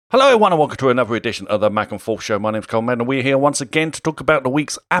Hello everyone and welcome to another edition of the Mac and Forth Show. My name's Karl Madden and we're here once again to talk about the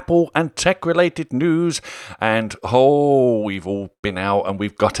week's Apple and tech-related news. And we've all been out and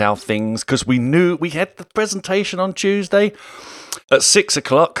we've got our things because we knew we had the presentation on Tuesday at 6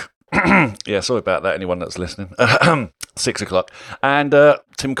 o'clock. Yeah, sorry about that, anyone that's listening. 6 o'clock. And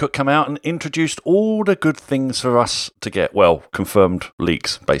Tim Cook came out and introduced all the good things for us to get. Well, confirmed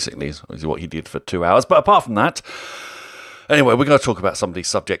leaks, basically, is what he did for 2 hours. But apart from that, anyway, we're going to talk about some of these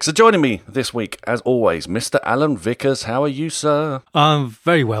subjects. So joining me this week, as always, Mr. Alan Vickers. How are you, sir? I'm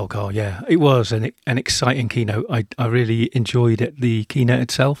very well, Carl, yeah. It was an exciting keynote. I really enjoyed it, the keynote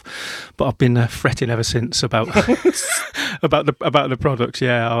itself, but I've been fretting ever since about about the products,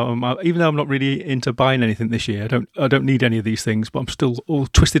 yeah. Even though I'm not really into buying anything this year, I don't need any of these things, but I'm still all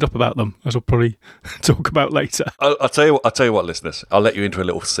twisted up about them, as I'll probably talk about later. I'll tell you what, listeners. I'll let you into a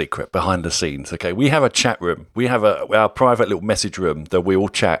little secret behind the scenes, okay? We have a chat room. We have our private little message room that we all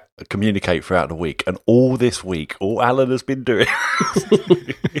chat, communicate throughout the week, and all this week, all Alan has been doing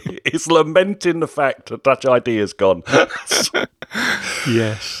is lamenting the fact that TouchID has gone.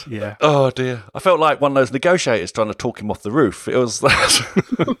 Yes, yeah. Oh dear, I felt like one of those negotiators trying to talk him off the roof. It was that.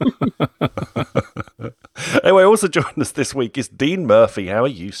 Anyway, also joining us this week is Dean Murphy. How are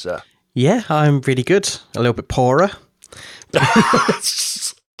you, sir? Yeah, I'm really good. A little bit poorer.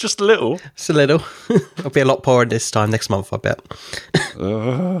 Just a little. Just a little. I'll be a lot poorer this time next month, I bet.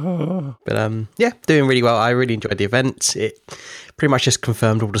 But yeah, doing really well. I really enjoyed the event. It pretty much just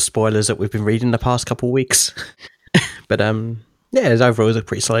confirmed all the spoilers that we've been reading the past couple of weeks. But yeah, overall it was a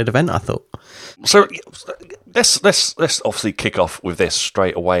pretty solid event, I thought. So let's obviously kick off with this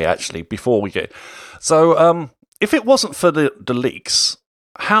straight away. Actually, before we get if it wasn't for the leaks,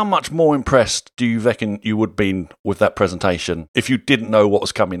 how much more impressed do you reckon you would have been with that presentation if you didn't know what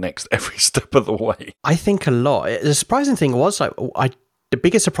was coming next every step of the way? I think a lot. The surprising thing was, the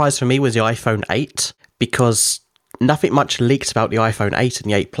biggest surprise for me was the iPhone 8, because nothing much leaks about the iPhone 8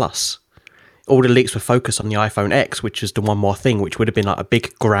 and the 8 Plus. All the leaks were focused on the iPhone X, which was the one more thing, which would have been like a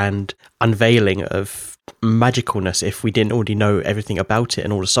big grand unveiling of magicalness if we didn't already know everything about it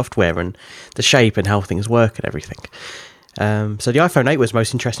and all the software and the shape and how things work and everything. So the iPhone 8 was the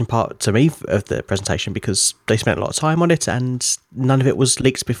most interesting part to me of the presentation because they spent a lot of time on it and none of it was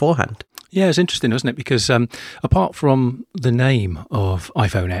leaked beforehand. Yeah, it's interesting, isn't it? Because apart from the name of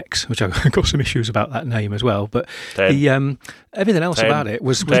iPhone X, which I've got some issues about that name as well, but everything else about it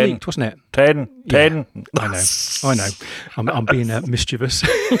was leaked, wasn't it? 10. I know. I'm being mischievous.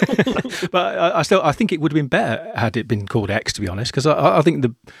 But I think it would have been better had it been called X, to be honest, because I think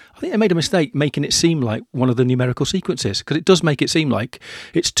they made a mistake making it seem like one of the numerical sequences, because it does make it seem like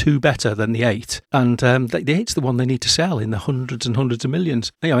it's 2 better than the 8, and the 8's the one they need to sell in the hundreds and hundreds of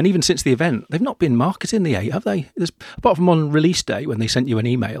millions. And even since the event, they've not been marketing the 8, have they? Apart from on release day when they sent you an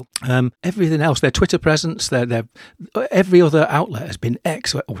email, everything else, their Twitter presence, their every other outlet has been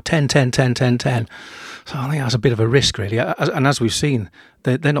X or 10. So I think that's a bit of a risk, really. And as we've seen,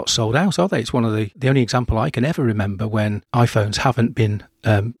 they're not sold out, are they? It's one of the only example I can ever remember when iPhones haven't been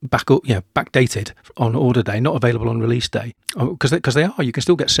backdated on order day, not available on release day, because they are. You can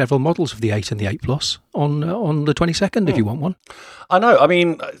still get several models of the 8 and the 8 Plus on the 22nd if you want one. I know. I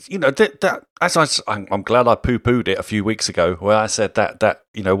mean, I'm glad I poo-pooed it a few weeks ago, where I said that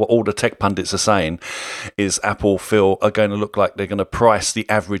what all the tech pundits are saying is Apple are going to look like they're going to price the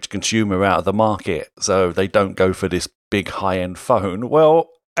average consumer out of the market, so they don't go for this big high-end phone. Well,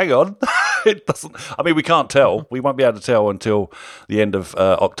 hang on. It doesn't. I mean, we can't tell. We won't be able to tell until the end of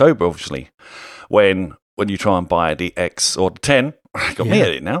October, obviously, when you try and buy the X or the 10. I got me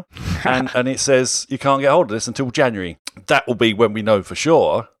at it now, and it says you can't get hold of this until January. That will be when we know for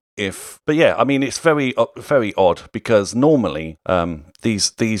sure. But yeah, I mean, it's very very odd because normally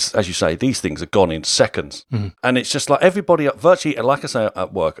these as you say, these things are gone in seconds, and it's just like everybody virtually, like I say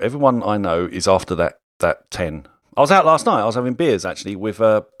at work, everyone I know is after that 10. I was out last night. I was having beers, actually, with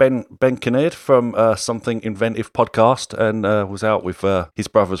Ben Kinnaird from Something Inventive podcast, and was out with his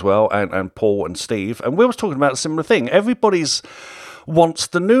brother as well, and Paul and Steve. And we was talking about a similar thing. Everybody's wants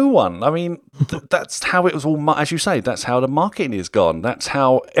the new one. I mean, that's how it was all, as you say, that's how the marketing is gone. That's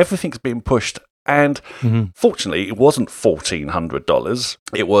how everything's been pushed. And fortunately, it wasn't $1,400.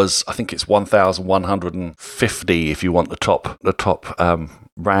 It was, I think it's $1,150 if you want the top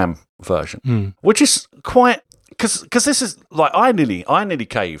RAM version, which is quite. Because this is like I nearly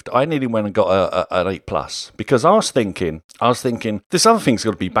caved. I nearly went and got an 8 Plus because I was thinking this other thing's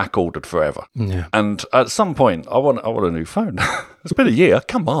got to be back ordered forever. Yeah. And at some point, I want a new phone. It's been a year.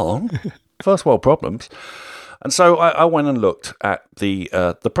 Come on, first world problems. And so I went and looked at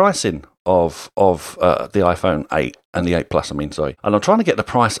the pricing of the iPhone 8 and the 8 Plus, and I'm trying to get the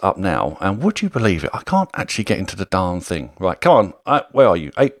price up now, and would you believe it, I can't actually get into the darn thing. Right, come on, where are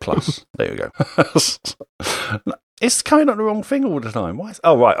you? 8 Plus. There you go. It's coming up the wrong thing all the time. Why?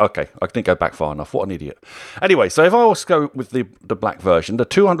 Oh, right, okay. I didn't go back far enough. What an idiot. Anyway, so if I was to go with the black version, the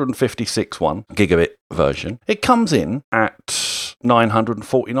 256 gigabit version, it comes in at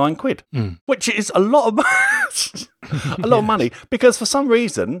 949 quid, which is a lot of money, because for some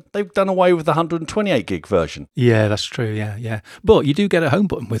reason they've done away with the 128 gig version. Yeah, that's true. Yeah. But you do get a home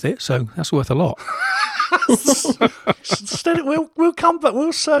button with it, so that's worth a lot. We'll come back.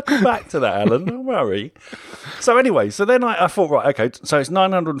 We'll circle back to that, Alan. Don't worry. So anyway, so then I thought, right, okay, so it's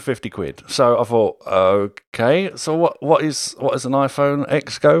 950 quid. So I thought, okay, so what is an iPhone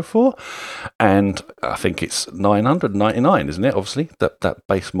X go for? And I think it's 999, isn't it? Obviously, that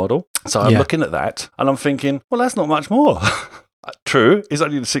base model. So I'm looking at that and I'm thinking, well, that's not much more. True, it's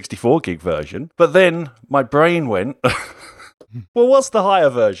only the 64 gig version. But then my brain went, well, what's the higher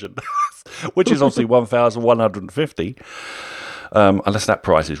version? Which is obviously 1,150. Unless that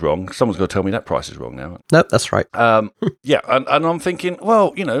price is wrong. Someone's got to tell me that price is wrong now. Nope, that's right. And I'm thinking,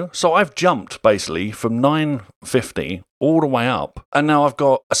 well, so I've jumped basically from 950 all the way up, and now I've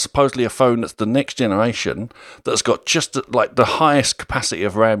got supposedly a phone that's the next generation that's got just like the highest capacity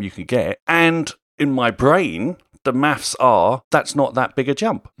of RAM you can get, and in my brain, the maths are that's not that big a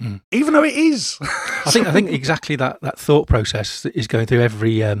jump, even though it is. I think exactly that thought process is going through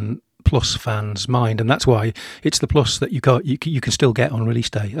every Plus fan's mind, and that's why it's the Plus that you can still get on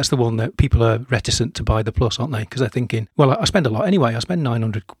release day. That's the one that people are reticent to buy the Plus, aren't they? Because they're thinking, well, I spend a lot anyway. I spend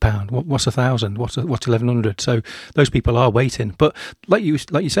 £900. What's 1,000? What's 1,100? So those people are waiting. But like you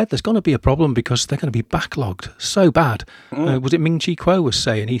said, there's going to be a problem because they're going to be backlogged so bad. Was it Ming Chi Kuo was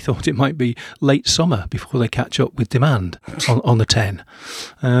saying he thought it might be late summer before they catch up with demand on the 10.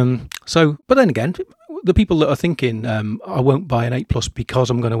 But then again, the people that are thinking, I won't buy an 8 Plus because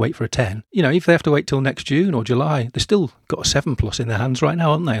I'm going to wait for a 10, if they have to wait till next June or July, they've still got a 7 Plus in their hands right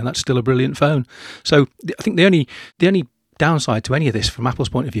now, haven't they? And that's still a brilliant phone. So I think the only downside to any of this from Apple's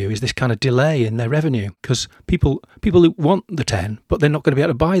point of view is this kind of delay in their revenue, because people who want the 10, but they're not going to be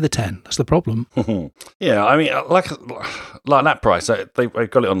able to buy the 10. That's the problem. Yeah, I mean, like that price, they've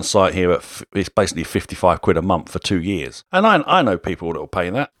got it on the site here it's basically 55 quid a month for 2 years. And I know people that will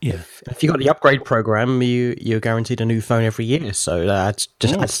pay that. Yeah. If you got the upgrade program, you're guaranteed a new phone every year. So that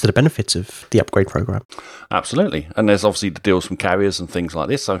just adds to the benefits of the upgrade program. Absolutely. And there's obviously the deals from carriers and things like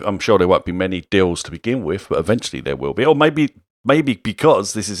this. So I'm sure there won't be many deals to begin with, but eventually there will be. Or maybe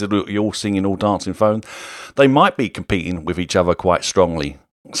because this is a all singing, all dancing phone, they might be competing with each other quite strongly.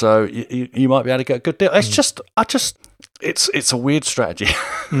 So you might be able to get a good deal. It's a weird strategy.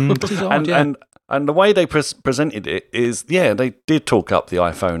 And the way they presented it is, they did talk up the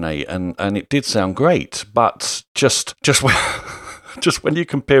iPhone 8 and it did sound great, but just when you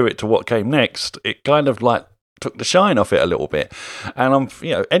compare it to what came next, it kind of like took the shine off it a little bit. And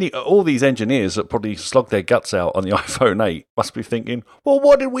all these engineers that probably slogged their guts out on the iPhone 8 must be thinking, well,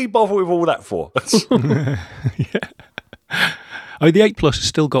 what did we bother with all that for? Yeah. The 8 Plus has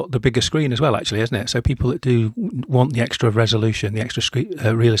still got the bigger screen as well, actually, hasn't it? So people that do want the extra resolution, the extra screen,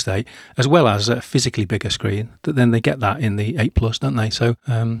 real estate, as well as a physically bigger screen, then they get that in the 8 Plus, don't they? So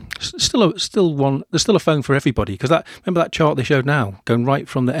there's still a phone for everybody. Because remember that chart they showed now, going right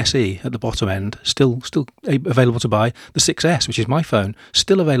from the SE at the bottom end, still available to buy. The 6S, which is my phone,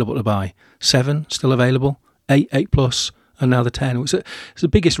 still available to buy. 7 still available. 8 Plus. And now the 10. It's the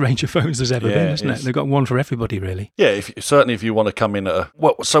biggest range of phones there's ever been, isn't it? They've got one for everybody, really. Yeah, if you want to come in at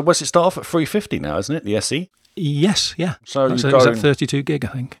so what's it start off at 350 now, isn't it? The SE? Yes, yeah. So it's at 32 gig, I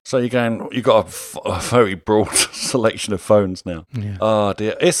think. So you've got a very broad selection of phones now. Yeah. Oh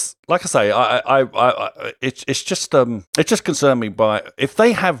dear, it's like I say, it's just concerned me by if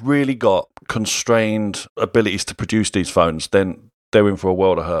they have really got constrained abilities to produce these phones, then they're in for a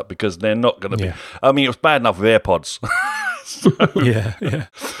world of hurt because they're not going to be. I mean, it was bad enough with AirPods. Yeah.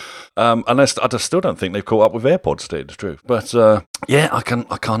 Unless I just still don't think they've caught up with AirPods, to tell you the truth. But I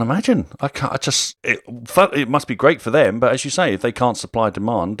can't imagine. It must be great for them. But as you say, if they can't supply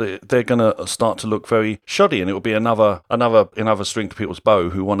demand, they're going to start to look very shoddy, and it will be another string to people's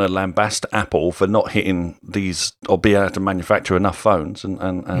bow who want to lambast Apple for not hitting these or be able to manufacture enough phones. And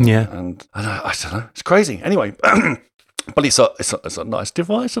I don't know. It's crazy. Anyway. But it's a nice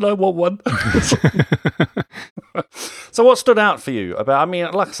device, and I want one. So what stood out for you about? I mean,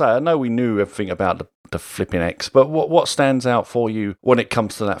 like I say, I know we knew everything about the flipping X. But what stands out for you when it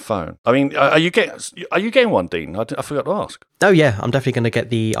comes to that phone? I mean, are you getting one, Dean? I forgot to ask. Oh yeah, I'm definitely going to get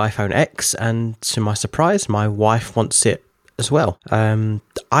the iPhone X, and to my surprise, my wife wants it as well.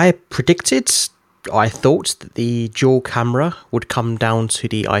 I thought that the dual camera would come down to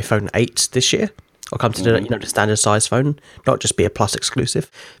the iPhone 8 this year, or come to the standard size phone, not just be a Plus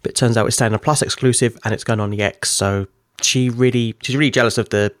exclusive. But it turns out it's staying a Plus exclusive, and it's going on the X. So she's really jealous of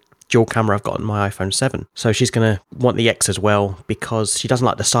the dual camera I've got on my iPhone 7. So she's going to want the X as well, because she doesn't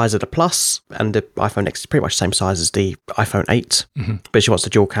like the size of the Plus, and the iPhone X is pretty much the same size as the iPhone 8, but she wants the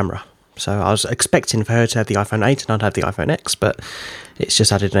dual camera. So I was expecting for her to have the iPhone 8 and I'd have the iPhone X, but it's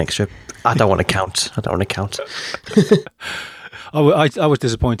just added an extra. I don't want to count. I was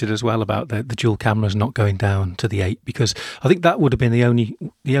disappointed as well about the dual cameras not going down to the 8, because I think that would have been the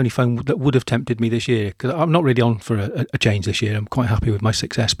only phone that would have tempted me this year, because I'm not really on for a change this year. I'm quite happy with my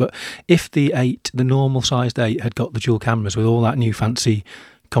 6S, but if the 8, the normal sized 8, had got the dual cameras with all that new fancy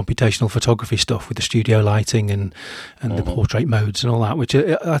computational photography stuff with the studio lighting and the portrait modes and all that, which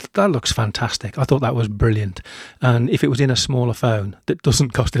that looks fantastic. I thought that was brilliant. And if it was in a smaller phone that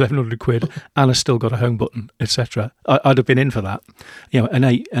doesn't cost 1,100 quid and has still got a home button, etc., I'd have been in for that. An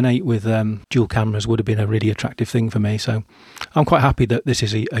 8 with dual cameras would have been a really attractive thing for me. So I'm quite happy that this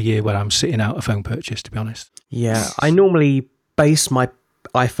is a year where I'm sitting out a phone purchase, to be honest. Yeah, I normally base my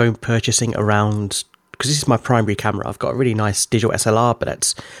iPhone purchasing around, because this is my primary camera. I've got a really nice digital SLR, but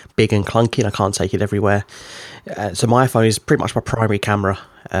that's big and clunky and I can't take it everywhere. So my iPhone is pretty much my primary camera.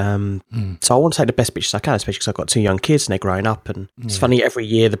 So I want to take the best pictures I can, especially because I've got 2 young kids and they're growing up. And it's funny, every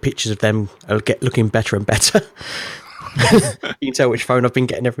year the pictures of them are looking better and better. You can tell which phone I've been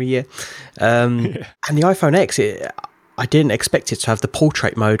getting every year. And the iPhone X, I didn't expect it to have the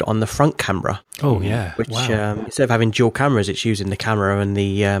portrait mode on the front camera. Oh yeah, which instead of having dual cameras, it's using the camera and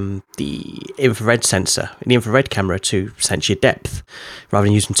the infrared sensor, the infrared camera to sense your depth, rather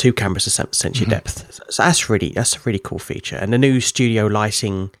than using 2 cameras to sense your depth. So that's a really cool feature. And the new studio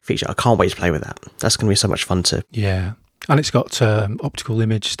lighting feature, I can't wait to play with that. That's going to be so much fun to. Yeah. And it's got optical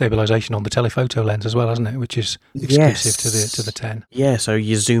image stabilization on the telephoto lens as well, hasn't it? Which is exclusive to the 10. Yeah, so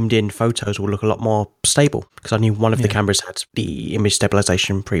your zoomed in photos will look a lot more stable, because I knew one of the cameras had the image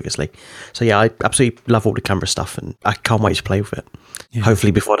stabilization previously. So yeah, I absolutely love all the camera stuff, and I can't wait to play with it. Yeah.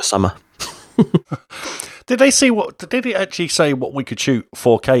 Hopefully before the summer. Did it actually say what we could shoot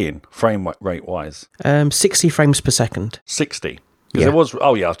 4K in frame rate wise? 60 frames per second. 60. Because there was,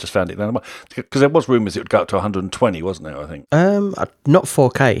 I've just found it then. Because there was rumours it would go up to 120, wasn't there, I think? Not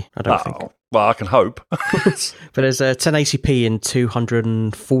 4K, I don't think. Well, I can hope. But there's a 1080p in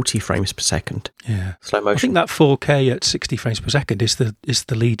 240 frames per second. Yeah. Slow motion. I think that 4K at 60 frames per second is the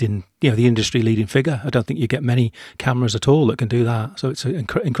leading, the industry leading figure. I don't think you get many cameras at all that can do that. So it's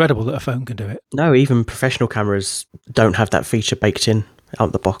incredible that a phone can do it. No, even professional cameras don't have that feature baked in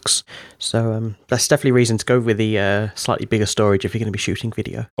out the box. So that's definitely reason to go with the slightly bigger storage if you're going to be shooting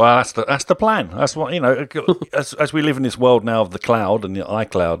video. Well, that's the plan. That's what, as we live in this world now of the cloud and the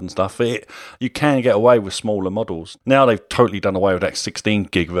iCloud and stuff, you can get away with smaller models. Now they've totally done away with that 16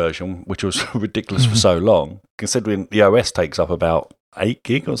 gig version, which was ridiculous for so long, considering the OS takes up about 8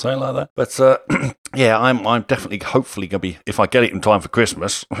 gig or something like that. But yeah, I'm definitely, hopefully going to be, if I get it in time for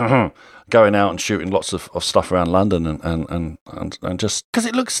Christmas, going out and shooting lots of stuff around London and just because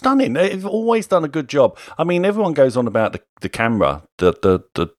it looks stunning. They've always done a good job. I mean, everyone goes on about the camera,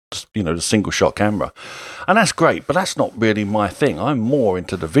 the single shot camera, and that's great, but that's not really my thing. I'm more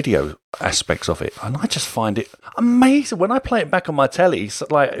into the video aspects of it, and I just find it amazing when I play it back on my telly. So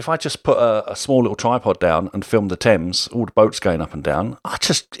like if I just put a small little tripod down and film the Thames, all the boats going up and down,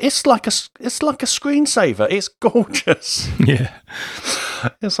 it's like a screensaver. It's gorgeous. Yeah,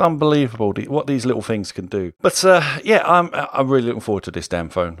 it's unbelievable what these little things can do. But yeah, I'm really looking forward to this damn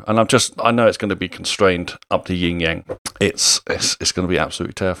phone, and I know it's going to be constrained up to yin yang. It's going to be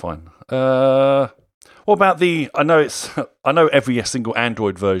absolutely terrifying. What about I know every single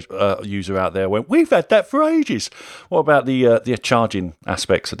Android user out there went, we've had that for ages. What about the charging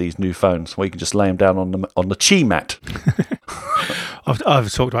aspects of these new phones, where you can just lay them down on the Qi mat?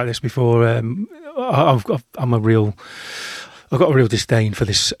 I've talked about this before. I've got a real disdain for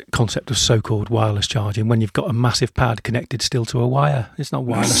this concept of so-called wireless charging when you've got a massive pad connected still to a wire. It's not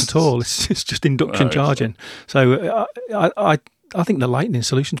wireless at all. It's just induction charging. So I think the Lightning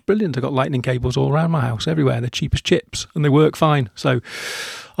solution's brilliant. I've got Lightning cables all around my house, everywhere. They're cheap as chips, and they work fine. So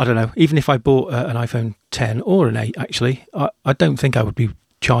I don't know. Even if I bought an iPhone 10 or an 8, actually, I don't think I would be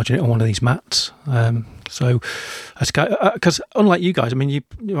charging it on one of these mats. So, because unlike you guys, I mean,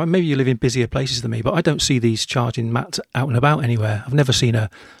 maybe you live in busier places than me, but I don't see these charging mats out and about anywhere. I've never seen a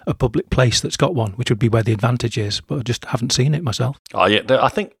public place that's got one, which would be where the advantage is, but I just haven't seen it myself. Oh yeah, I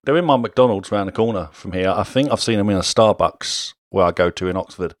think they're in my McDonald's around the corner from here. I think I've seen them in a Starbucks where I go to in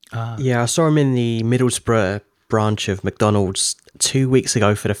Oxford. Yeah, I saw them in the Middlesbrough branch of McDonald's 2 weeks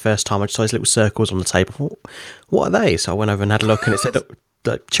ago for the first time. I just saw these little circles on the table. I thought, what are they? So I went over and had a look, and it said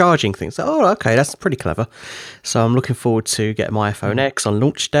the charging things. Oh, okay, that's pretty clever. So I'm looking forward to getting my iPhone X on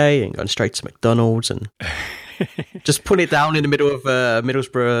launch day and going straight to McDonald's and just put it down in the middle of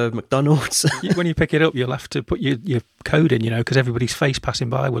Middlesbrough McDonald's. When you pick it up, you'll have to put your code in, because everybody's face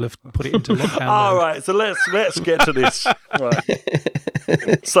passing by will have put it into lockdown. All right, so let's get to this.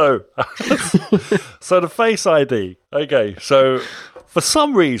 Right. So the Face ID. Okay, so for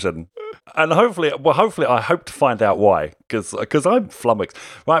some reason, and hopefully I hope to find out why, because I'm flummoxed,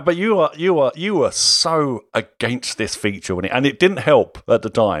 right? But you were so against this feature and it didn't help at the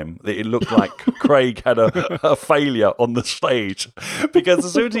time that it looked like Craig had a failure on the stage, because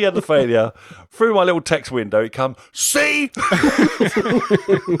as soon as he had the failure, through my little text window, it come, see.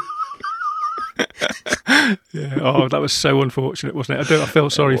 Yeah. Oh, that was so unfortunate, wasn't it? I feel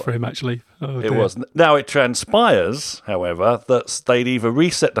sorry for him, actually. It was. Now, it transpires, however, that they'd either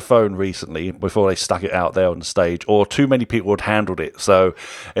reset the phone recently before they stuck it out there on the stage, or too many people had handled it. So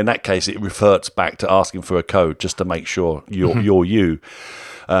in that case, it reverts back to asking for a code just to make sure you're you.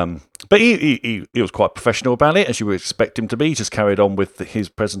 But he was quite professional about it, as you would expect him to be. He just carried on with his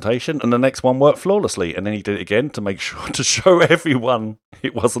presentation, and the next one worked flawlessly. And then he did it again to make sure to show everyone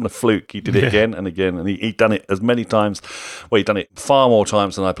it wasn't a fluke. He did it again and again, and he'd done it as many times. Well, he'd done it far more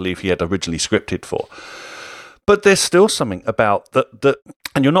times than I believe he had originally scripted for. But there's still something about that,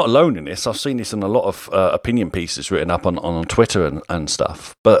 and you're not alone in this. I've seen this in a lot of opinion pieces written up on Twitter and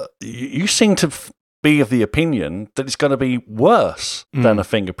stuff. But you seem to be of the opinion that it's going to be worse than a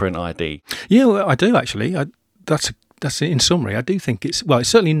fingerprint ID. Yeah, well, I do actually. That's in summary. I do think it's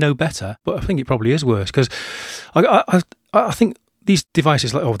certainly no better, but I think it probably is worse, because I think these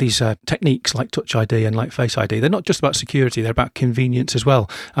devices, these techniques like TouchID and like Face ID, they're not just about security; they're about convenience as well.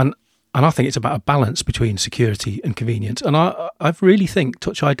 And I think it's about a balance between security and convenience. And I really think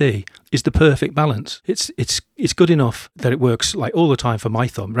TouchID is the perfect balance. It's good enough that it works like all the time for my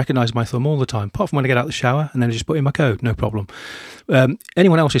thumb, recognise my thumb all the time, apart from when I get out of the shower and then I just put in my code, no problem.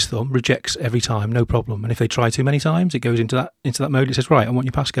 Anyone else's thumb rejects every time, no problem. And if they try too many times, it goes into that mode. It says, right, I want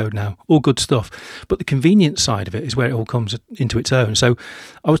your passcode now. All good stuff. But the convenience side of it is where it all comes into its own. So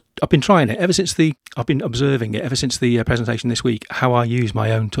I've been trying it I've been observing it ever since the presentation this week, how I use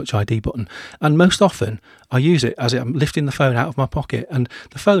my own TouchID button. And most often I use it as I'm lifting the phone out of my pocket, and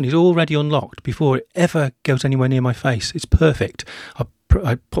the phone is already unlocked before it ever goes anywhere near my face. It's perfect.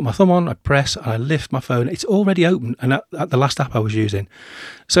 I put my thumb on, I press, and I lift my phone. It's already open, and at the last app I was using.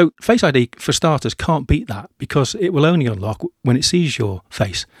 So Face ID, for starters, can't beat that, because it will only unlock when it sees your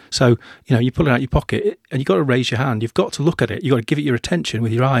face. So, you pull it out of your pocket, and you've got to raise your hand. You've got to look at it. You've got to give it your attention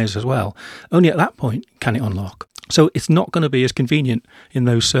with your eyes as well. Only at that point can it unlock. So it's not going to be as convenient in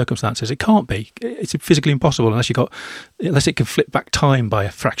those circumstances. It can't be. It's physically impossible unless it can flip back time by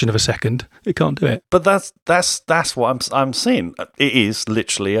a fraction of a second. It can't do it. But that's what I'm saying. It is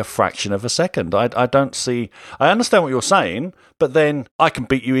literally a fraction of a second. I don't see. I understand what you're saying, but then I can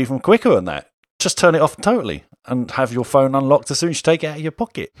beat you even quicker than that. Just turn it off totally and have your phone unlocked as soon as you take it out of your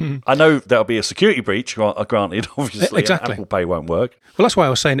pocket. I know there'll be a security breach, granted, obviously. Exactly. Apple Pay won't work. Well, that's why I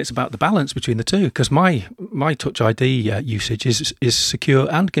was saying it's about the balance between the two, because my TouchID usage is secure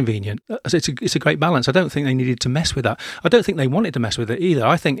and convenient. It's a great balance. I don't think they needed to mess with that. I don't think they wanted to mess with it either.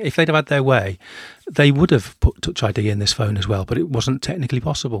 I think if they'd have had their way, they would have put TouchID in this phone as well, but it wasn't technically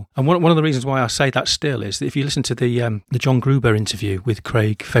possible. And one of the reasons why I say that still is that if you listen to the John Gruber interview with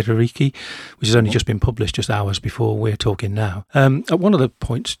Craig Federighi, which has only just been published just hours before we're talking now, at one of the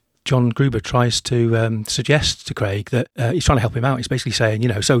points, John Gruber tries to suggest to Craig that he's trying to help him out. He's basically saying,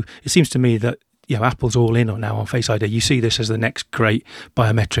 so it seems to me that Apple's all in now on Face ID. You see this as the next great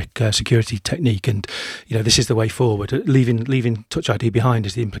biometric security technique, and this is the way forward. Leaving Touch ID behind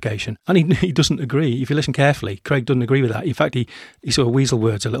is the implication, and he doesn't agree. If you listen carefully, Craig doesn't agree with that. In fact, he sort of weasel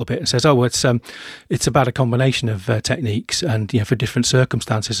words a little bit and says, "Oh, well, it's about a combination of techniques and for different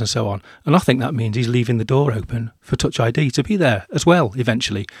circumstances and so on." And I think that means he's leaving the door open for Touch ID to be there as well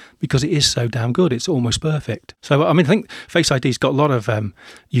eventually, because it is so damn good. It's almost perfect. So I think Face ID's got a lot of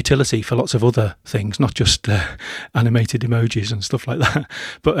utility for lots of other things, not just animated emojis and stuff like that,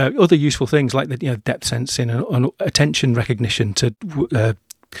 but other useful things like the depth sensing and attention recognition to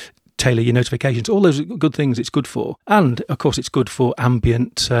tailor your notifications, all those good things it's good for. And, of course, it's good for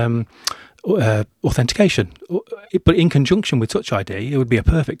ambient authentication. But in conjunction with TouchID, it would be a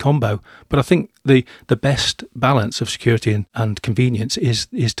perfect combo. But I think the best balance of security and convenience is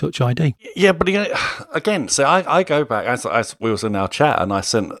TouchID. Yeah, but again, so I go back, as we was in our chat, and I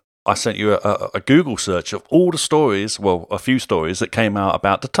sent you a Google search of all the stories, well, a few stories that came out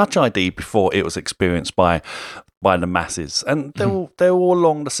about the TouchID before it was experienced by the masses, and they're all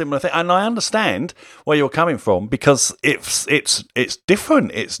along the similar thing. And I understand where you're coming from, because it's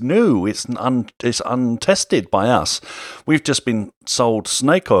different, it's new, it's untested by us. We've just been sold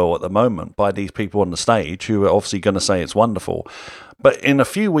snake oil at the moment by these people on the stage who are obviously going to say it's wonderful. But in a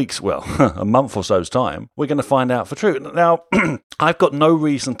few weeks, well, a month or so's time, we're going to find out for true. Now, I've got no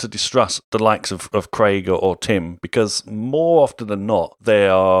reason to distrust the likes of Craig or Tim, because more often than not, they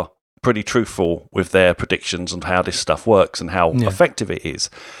are pretty truthful with their predictions and how this stuff works and how effective it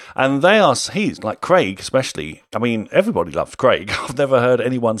is. And he's like Craig, especially. I mean, everybody loves Craig. I've never heard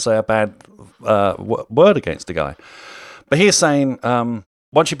anyone say a bad word against the guy. But he's saying,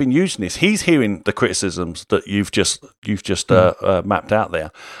 once you've been using this, he's hearing the criticisms that you've just mapped out there.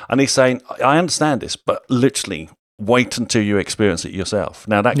 And he's saying, I understand this, but literally wait until you experience it yourself.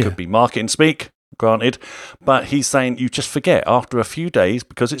 Now, that could be marketing speak, granted, but he's saying you just forget after a few days,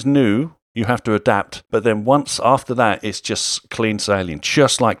 because it's new, you have to adapt. But then once after that, it's just clean sailing,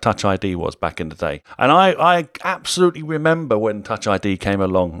 just like TouchID was back in the day. And I absolutely remember when TouchID came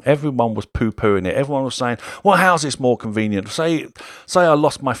along, everyone was poo-pooing it. Everyone was saying, well, how's this more convenient? Say I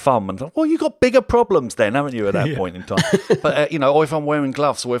lost my thumb, and well, you got bigger problems then, haven't you, at that point in time? But or if I'm wearing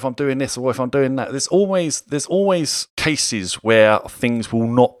gloves, or if I'm doing this, or if I'm doing that, there's always cases where things will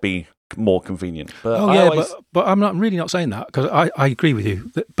not be more convenient. But but I'm really not saying that, because I agree with you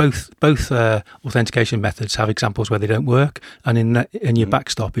that both authentication methods have examples where they don't work, and in your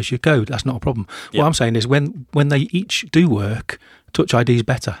backstop is your code. That's not a problem. What I'm saying is when they each do work, TouchID is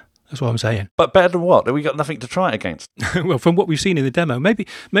better. That's what I'm saying. But better than what? We got nothing to try it against. Well, from what we've seen in the demo, maybe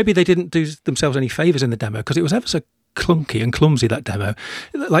they didn't do themselves any favours in the demo, because it was ever so clunky and clumsy, that demo,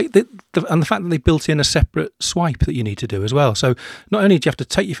 and the fact that they built in a separate swipe that you need to do as well. So not only do you have to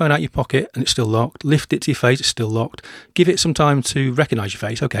take your phone out your pocket and it's still locked, lift it to your face, it's still locked, give it some time to recognise your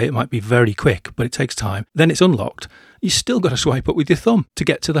face. Okay, it might be very quick, but it takes time. Then it's unlocked. You still got to swipe up with your thumb to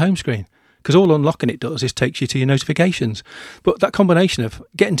get to the home screen, because all unlocking it does is takes you to your notifications. But that combination of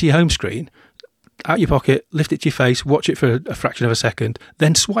getting to your home screen, out your pocket, lift it to your face, watch it for a fraction of a second,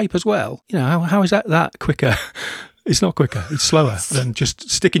 then swipe as well. How is that quicker? It's not quicker. It's slower than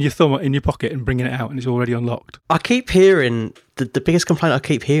just sticking your thumb in your pocket and bringing it out and it's already unlocked. I keep hearing, the biggest complaint I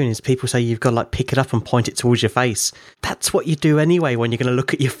keep hearing is people say you've got to pick it up and point it towards your face. That's what you do anyway when you're going to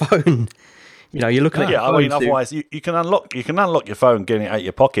look at your phone. You're looking at your phone. I mean, otherwise you can unlock your phone getting it out of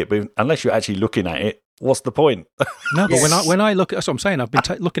your pocket, but unless you're actually looking at it, what's the point? No, but when I look at, that's what I'm saying, I've been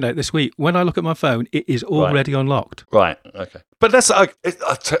looking at it this week. When I look at my phone, it is already unlocked. Right, okay. But that's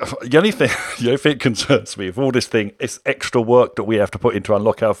the only thing that concerns me of all this thing is extra work that we have to put in to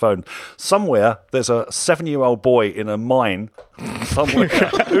unlock our phone. Somewhere there's a 7-year-old boy in a mine somewhere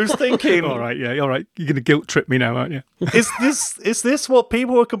who's thinking, all right, all right, you're going to guilt trip me now, aren't you? Is this what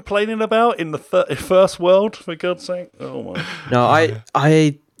people are complaining about in the first world, for God's sake? Oh my. No,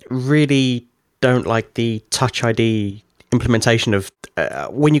 I really don't like the TouchID implementation of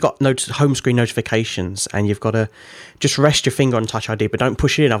when you got home screen notifications and you've got to just rest your finger on TouchID, but don't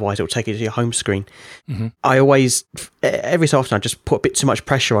push it in, otherwise it'll take you to your home screen. Mm-hmm. I always, every so often, I just put a bit too much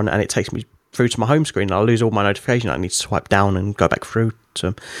pressure on and it takes me through to my home screen and I'll lose all my notifications. I need to swipe down and go back through to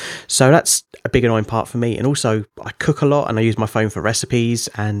them. So that's a big annoying part for me. And also, I cook a lot and I use my phone for recipes,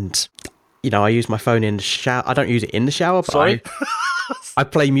 and I use my phone in the shower. I don't use it in the shower, but I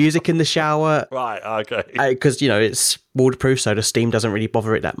play music in the shower. Right, okay. Because, it's waterproof, so the steam doesn't really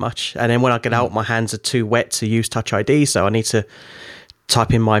bother it that much. And then when I get out, my hands are too wet to use TouchID, so I need to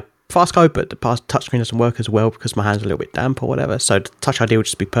type in my passcode, but the touchscreen doesn't work as well because my hands are a little bit damp or whatever. So the TouchID would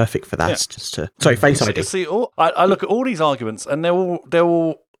just be perfect for that. Yeah. FaceID. See, I look at all these arguments, and they're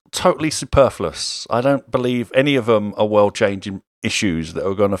all totally superfluous. I don't believe any of them are world-changing issues that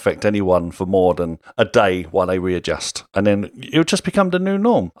are going to affect anyone for more than a day while they readjust, and then it'll just become the new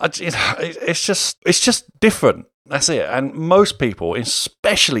norm. It's just different. That's it. And most people,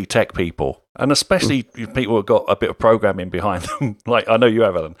 especially tech people, and especially people who've got a bit of programming behind them, like I know you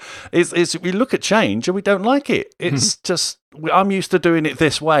have, Alan, is we look at change and we don't like it. It's just, I'm used to doing it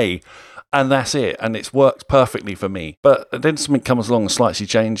this way, and that's it, and it's worked perfectly for me. But then something comes along and slightly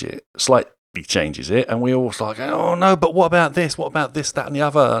changes it, and we all start going, oh no, but what about this, that and the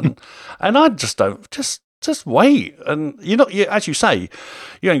other, and I just don't, just wait. And as you say,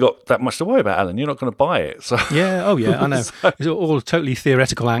 you ain't got that much to worry about, Alan. You're not going to buy it. So yeah, I know. It's all totally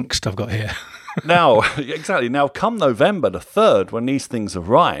theoretical angst I've got here. Now, exactly. Now, come November the 3rd, when these things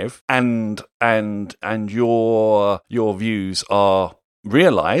arrive, and your views are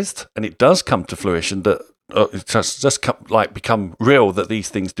realised, and it does come to fruition that it just become real that these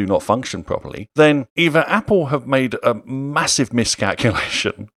things do not function properly, then either Apple have made a massive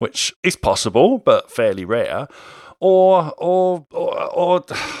miscalculation, which is possible but fairly rare, or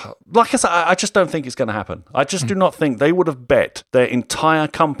like I said, I just don't think it's going to happen. I just do not think they would have bet their entire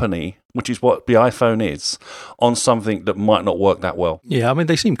company, which is what the iPhone is, on something that might not work that well. Yeah, I mean,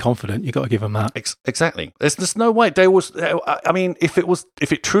 they seem confident. You got to give them that. Exactly. There's no way there was. I mean, if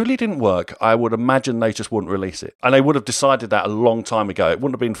it truly didn't work, I would imagine they just wouldn't release it, and they would have decided that a long time ago. It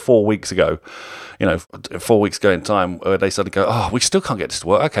wouldn't have been 4 weeks ago, 4 weeks ago in time, where they suddenly go, "Oh, we still can't get this to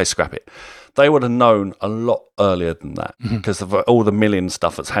work. Okay, scrap it." They would have known a lot earlier than that because of all the million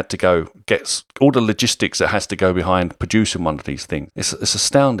stuff that's had to go, all the logistics that has to go behind producing one of these things. It's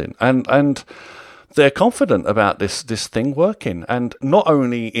astounding. And they're confident about this thing working, and not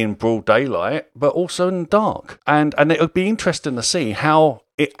only in broad daylight, but also in dark. And it would be interesting to see how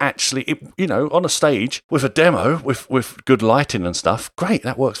it actually, on a stage with a demo, with good lighting and stuff, great,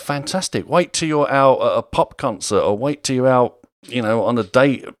 that works fantastic. Wait till you're out at a pop concert, or wait till you're out, on a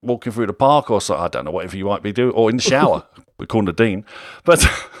date, walking through the park or so, I don't know, whatever you might be doing, or in the shower, according to Dean. But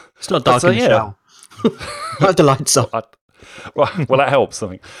it's not dark in the shower. I have the lights on. Right, well, that helps, I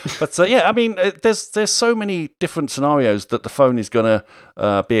think. But I mean, there's so many different scenarios that the phone is going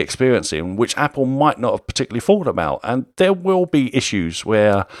to be experiencing, which Apple might not have particularly thought about, and there will be issues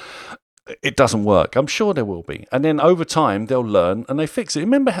where it doesn't work. I'm sure there will be. And then over time, they'll learn and they fix it.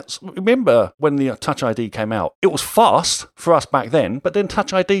 Remember when the TouchID came out? It was fast for us back then, but then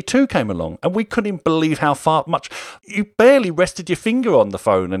TouchID 2 came along, and we couldn't believe how much. You barely rested your finger on the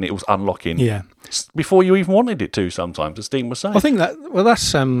phone and it was unlocking. Yeah. Before you even wanted it to, sometimes, as Dean was saying. I think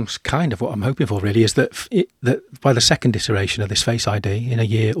that's kind of what I'm hoping for, really, is that by the second iteration of this Face ID, in a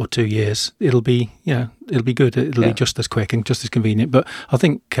year or 2 years, it'll be good. It'll be just as quick and just as convenient. But I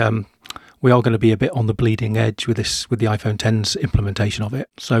think we are going to be a bit on the bleeding edge with the iPhone X's implementation of it.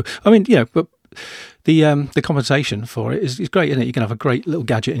 So, I mean, but the compensation for it is great, isn't it? You can have a great little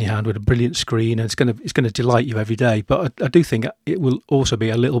gadget in your hand with a brilliant screen, and it's going to delight you every day. But I do think it will also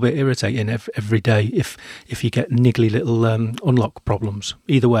be a little bit irritating every day if you get niggly little unlock problems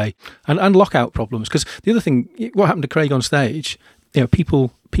either way, and lockout problems. Because the other thing, what happened to Craig on stage,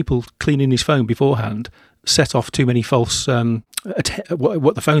 people cleaning his phone beforehand set off too many false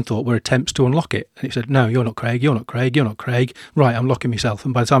what the phone thought were attempts to unlock it, and it said, "No, you're not Craig, you're not Craig, you're not Craig." Right, I'm locking myself.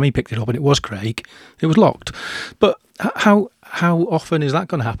 And by the time he picked it up and it was Craig, it was locked. But how often is that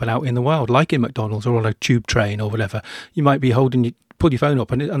going to happen out in the wild, like in McDonald's or on a tube train or whatever? You might be pull your phone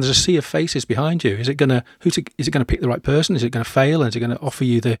up and there's a sea of faces behind you. Is it going to pick the right person? Is it going to fail? And is it going to offer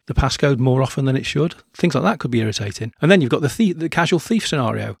you the passcode more often than it should? Things like that could be irritating. And then you've got the casual thief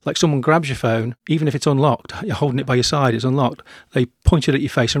scenario. Like someone grabs your phone, even if it's unlocked, you're holding it by your side, it's unlocked. They point it at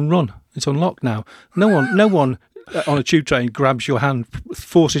your face and run. It's unlocked now. No one on a tube train grabs your hand,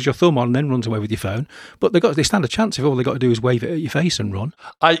 forces your thumb on, and then runs away with your phone. But they stand a chance if all they got to do is wave it at your face and run.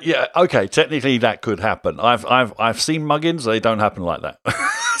 Okay, technically that could happen. I've seen muggings; they don't happen like that.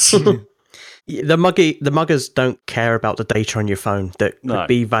 The muggers don't care about the data on your phone that could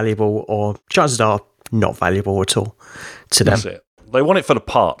be valuable, or chances are not valuable at all to them. That's it. They want it for the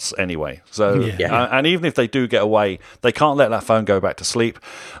parts anyway. So, and even if they do get away, they can't let that phone go back to sleep.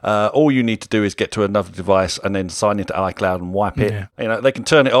 All you need to do is get to another device and then sign into iCloud and wipe it. Yeah. They can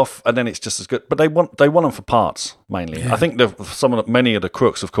turn it off and then it's just as good. But they want them for parts mainly. Yeah. I think many of the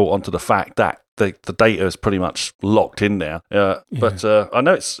crooks have caught onto the fact that the data is pretty much locked in there. But I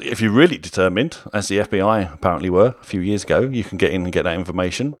know if you're really determined, as the FBI apparently were a few years ago, you can get in and get that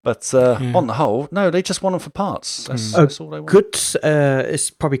information. But on the whole, no, they just want them for parts. That's all they want. Good.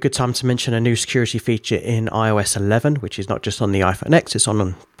 It's probably a good time to mention a new security feature in iOS 11, which is not just on the iPhone X, it's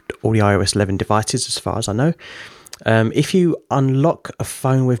on all the iOS 11 devices as far as I know. If you unlock a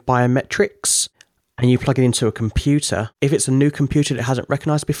phone with biometrics and you plug it into a computer, if it's a new computer that hasn't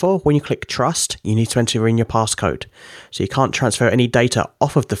recognised before, when you click Trust, you need to enter in your passcode. So you can't transfer any data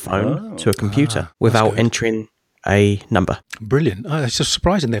off of the phone to a computer without entering a number. Brilliant. It's just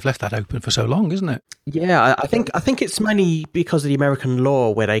surprising they've left that open for so long, isn't it? Yeah, I think it's mainly because of the American law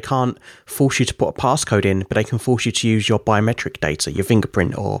where they can't force you to put a passcode in, but they can force you to use your biometric data, your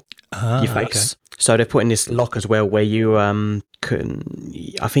fingerprint or your face. Okay. So they're putting this lock as well where you I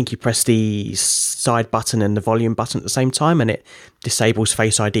think you press the side button and the volume button at the same time and it disables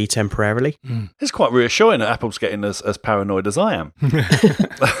Face ID temporarily. It's quite reassuring that Apple's getting as paranoid as I am.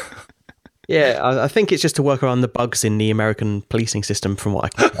 Yeah, I think it's just to work around the bugs in the American policing system from what I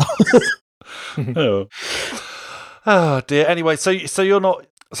can tell. Oh dear. Anyway, so you're not...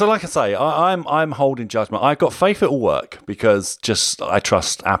 So like I say, I'm holding judgment. I've got faith it will work because I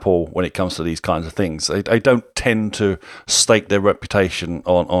trust Apple when it comes to these kinds of things. They don't tend to stake their reputation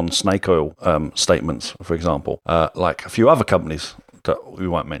on snake oil statements, for example, like a few other companies that we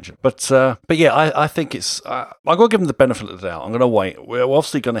won't mention. But yeah, I think it's... I've got to give them the benefit of the doubt. I'm going to wait. We're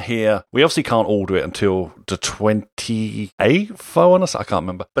obviously going to hear... We obviously can't order it until the 28th, I want to say. I can't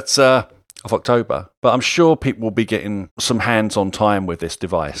remember. But... of October, but I'm sure people will be getting some hands-on time with this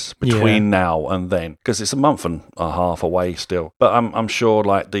device between now and then, because it's a month and a half away still. But I'm sure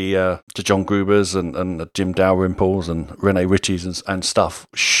like the John Grubers and the Jim Dalrymples and Rene Ritchies and stuff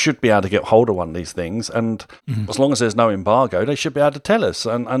should be able to get hold of one of these things, and as long as there's no embargo, they should be able to tell us,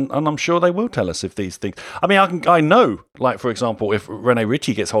 and I'm sure they will tell us if these things... I mean, I know, like for example, if Rene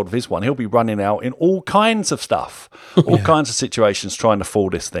Ritchie gets hold of his one, he'll be running out in all kinds of stuff, all kinds of situations trying to fool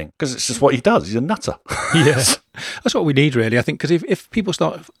this thing, because it's just what he does. He's a nutter. Yes. That's what we need, really, I think, because if people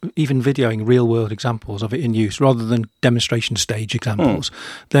start even videoing real-world examples of it in use rather than demonstration stage examples,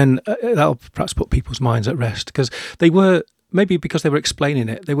 then that'll perhaps put people's minds at rest, because they were... Maybe because they were explaining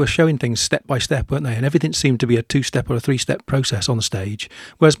it, they were showing things step by step, weren't they? And everything seemed to be a 2-step or a 3-step process on the stage.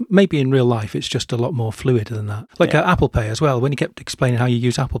 Whereas maybe in real life, it's just a lot more fluid than that. Like Apple Pay as well. When he kept explaining how you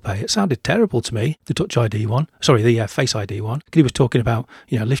use Apple Pay, it sounded terrible to me, the TouchID one. Sorry, the Face ID one. He was talking about,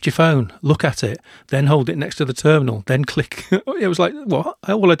 lift your phone, look at it, then hold it next to the terminal, then click. It was like, what?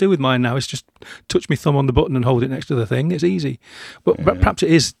 All I do with mine now is just touch my thumb on the button and hold it next to the thing. It's easy. But perhaps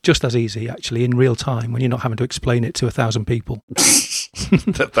it is just as easy, actually, in real time when you're not having to explain it to 1,000 people. There's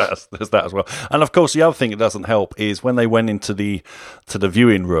that as well. And of course, the other thing that doesn't help is when they went into the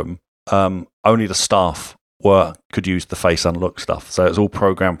viewing room, only the staff could use the face unlock stuff, so it's all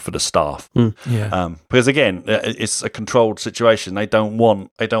programmed for the staff. Because again, it's a controlled situation. They don't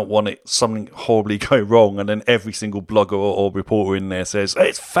want it something horribly go wrong, and then every single blogger or reporter in there says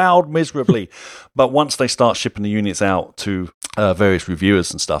it's fouled miserably. But once they start shipping the units out to various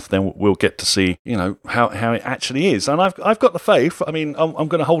reviewers and stuff, then we'll get to see how it actually is. And I've got the faith. I mean, I'm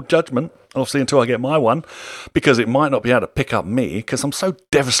going to hold judgment obviously until I get my one, because it might not be able to pick up me because I'm so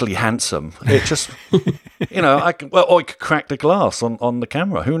devilishly handsome. It just I could crack the glass on the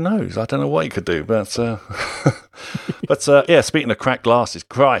camera. Who knows? I don't know what you could do, but yeah. Speaking of cracked glasses,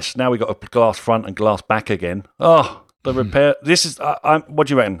 Christ! Now we got a glass front and glass back again. Oh, the repair. This is. What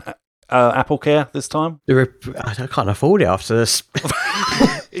do you reckon? Apple Care this time? I can't afford it after this.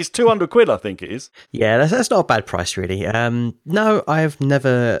 It's £200, I think it is. Yeah, that's not a bad price, really. No, I've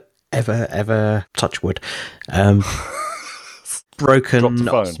never ever touch wood. Broken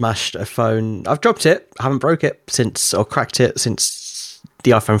or smashed a phone. I've dropped it. I haven't broke it or cracked it since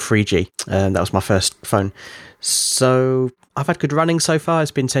the iPhone 3G. That was my first phone. So I've had good running so far.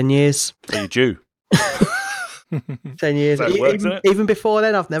 It's been 10 years. Are you due? 10 years. Even before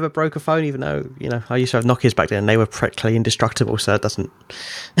then, I've never broke a phone, even though, I used to have Nokias back then and they were practically indestructible. So it doesn't,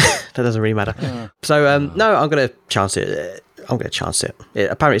 that doesn't really matter. Yeah. So, no, I'm going to chance it.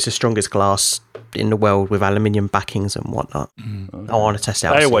 Apparently it's the strongest glass in the world with aluminium backings and whatnot. I want to test it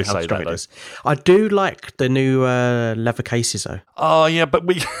out. I always say that, though. I do like the new leather cases, though. Oh, yeah, but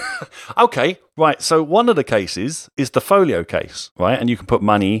we... Okay, right. So one of the cases is the folio case, right? And you can put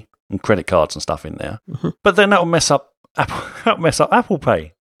money and credit cards and stuff in there. But then that'll mess up Apple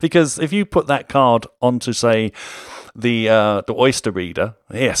Pay. Because if you put that card onto, say, the Oyster reader,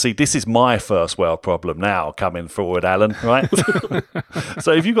 see, this is my first world problem now coming forward, Alan, right?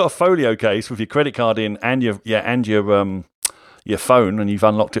 So if you've got a folio case with your credit card in and your phone, and you've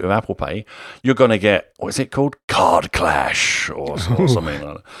unlocked it with Apple Pay, you're going to get, what is it called? Card clash or something like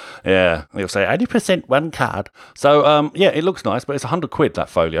that. Yeah, it'll say 80% one card. So, it looks nice, but it's £100, that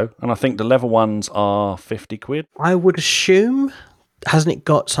folio. And I think the leather ones are £50. I would assume... Hasn't it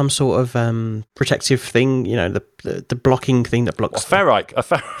got some sort of protective thing? The blocking thing that blocks. Ferrite.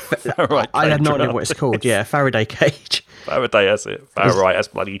 I have no idea what it's called. Yeah, Faraday cage. Faraday, that's it. Ferrite has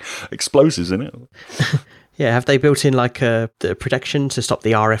bloody explosives in it. Yeah, have they built in like the protection to stop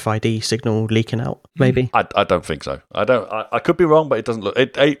the RFID signal leaking out? Maybe. I don't think so. I could be wrong, but it doesn't look.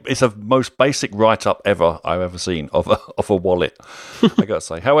 It's the most basic write-up I've ever seen of a wallet. I got to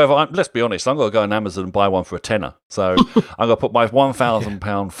say. However, let's be honest. I'm going to go on Amazon and buy one for £10. So I'm going to put my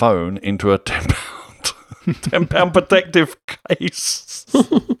 £1,000 phone into a £10 protective case.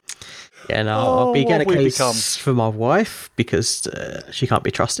 Yeah, no, I'll be getting a case for my wife because she can't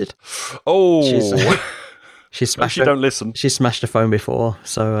be trusted. Oh, she's smashed. She don't listen. She's smashed a phone before,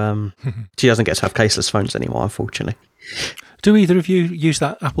 so she doesn't get to have caseless phones anymore, unfortunately. Do either of you use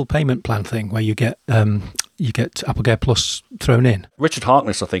that Apple payment plan thing where you get Apple Care Plus thrown in? Richard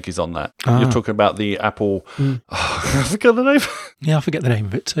Harkness, I think, is on that. You're talking about the Apple. I forgot the name. Yeah, I forget the name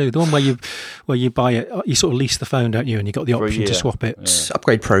of it too. The one where you buy it, you sort of lease the phone, don't you? And you got the option to swap it. Yeah.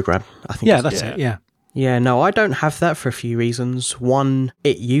 Upgrade program, I think. Yeah, that's it. Yeah. Yeah, no, I don't have that for a few reasons. One,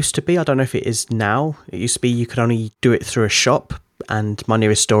 it used to be. I don't know if it is now. It used to be you could only do it through a shop, and my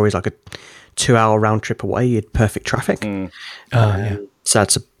nearest store is like a 2-hour round trip away. You had perfect traffic. Yeah. So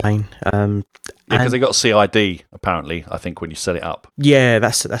that's a pain. Because they got CID, apparently, I think, when you set it up. Yeah,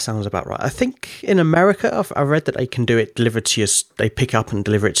 that sounds about right. I think in America, I read that they can do it delivered to they pick up and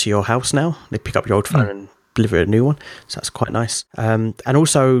deliver it to your house now. They pick up your old phone and deliver a new one. So that's quite nice. And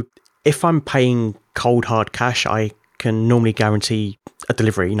also, if I'm paying cold hard cash, I can normally guarantee a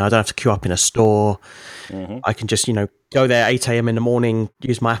delivery. I don't have to queue up in a store. I can just, go there 8 a.m. in the morning,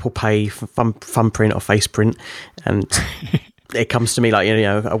 use my Apple Pay, thumbprint or face print, and it comes to me like,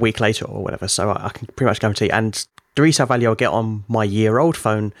 a week later or whatever. So I can pretty much guarantee. And the resale value I'll get on my year-old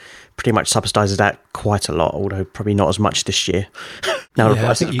phone pretty much subsidizes that quite a lot, although probably not as much this year.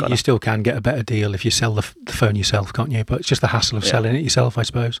 I think you still can get a better deal if you sell the phone yourself, can't you? But it's just the hassle of selling it yourself, I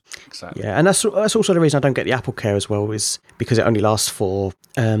suppose. Exactly. Yeah, and that's also the reason I don't get the Apple Care as well, is because it only lasts for...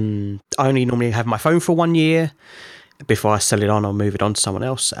 I only normally have my phone for 1 year. Before I sell it on or move it on to someone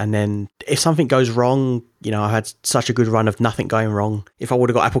else. And then if something goes wrong, I've had such a good run of nothing going wrong. If I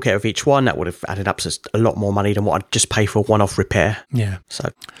would have got Apple Care with each one, that would have added up to a lot more money than what I'd just pay for a one-off repair. Yeah. So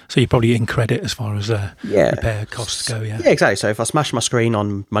you're probably in credit as far as repair costs go, yeah. Yeah, exactly. So if I smash my screen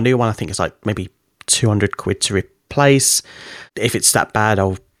on my new one, I think it's like maybe 200 quid to replace. If it's that bad,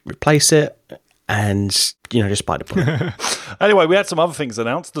 I'll replace it. And, just bite the bullet. Anyway, we had some other things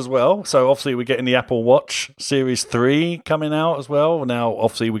announced as well. So, obviously, we're getting the Apple Watch Series 3 coming out as well. Now,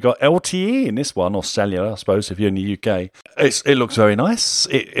 obviously, we got LTE in this one, or cellular, I suppose, if you're in the UK. It looks very nice.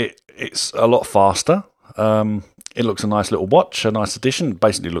 It's a lot faster. It looks a nice little watch, a nice addition.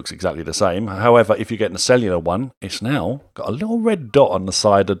 Basically looks exactly the same. However, if you're getting a cellular one, it's now got a little red dot on the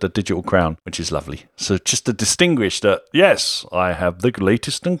side of the digital crown, which is lovely. So just to distinguish that, yes, I have the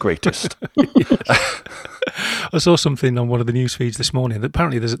latest and greatest. I saw something on one of the news feeds this morning that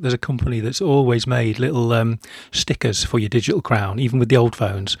apparently there's a company that's always made little stickers for your digital crown, even with the old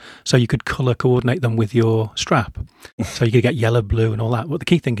phones, so you could colour coordinate them with your strap. So you could get yellow, blue and all that. But the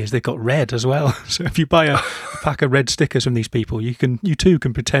key thing is they've got red as well. So if you buy a pack of red stickers from these people, you too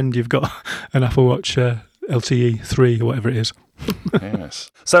can pretend you've got an Apple Watch LTE 3 or whatever it is. Yes.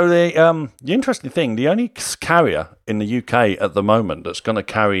 So the interesting thing, the only carrier in the UK at the moment that's going to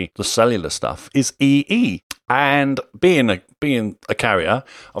carry the cellular stuff is EE. And being a carrier,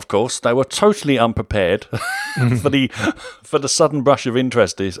 of course, they were totally unprepared for the sudden brush of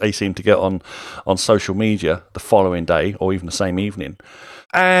interest they seemed to get on social media the following day or even the same evening.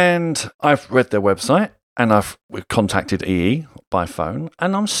 And I've read their website and I've contacted EE by phone,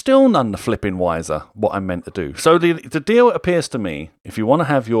 and I'm still none the flipping wiser what I'm meant to do. So the deal appears to me, if you want to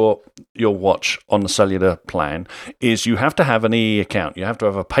have your watch on the cellular plan, is you have to have an EE account. You have to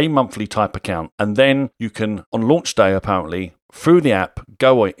have a pay monthly type account, and then you can, on launch day apparently, through the app,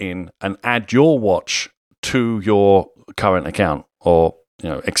 go in and add your watch to your current account or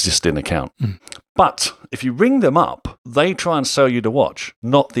existing account. But if you ring them up, they try and sell you the watch,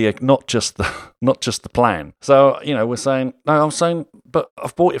 not just the plan. So we're saying no. I'm saying, but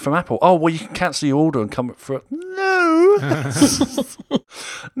I've bought it from Apple. Oh well, you can cancel your order and come for it. No,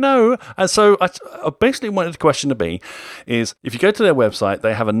 no. And so I basically wanted the question to be is if you go to their website,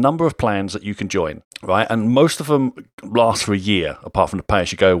 they have a number of plans that you can join, right? And most of them last for a year, apart from the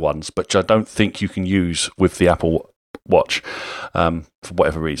pay-as-you-go ones, but I don't think you can use with the Apple Watch for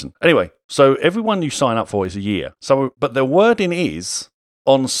whatever reason. Anyway, so everyone you sign up for is a year. So, but the wording is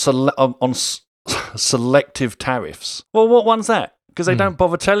on selective tariffs. Well, what one's that? Because they don't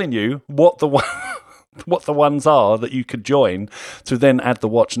bother telling you what the ones are that you could join to then add the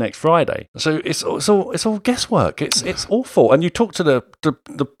watch next Friday. So it's all guesswork. It's awful. And you talk to the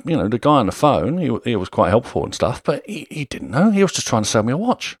guy on the phone. He was quite helpful and stuff, but he didn't know. He was just trying to sell me a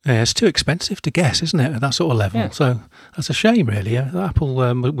watch. Yeah, it's too expensive to guess, isn't it, at that sort of level? Yeah. So that's a shame, really. Apple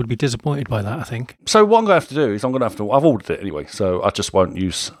would be disappointed by that, I think. So what I'm going to have to do is I've ordered it anyway, so I just won't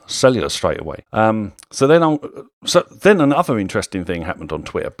use cellular straight away. So then another interesting thing happened on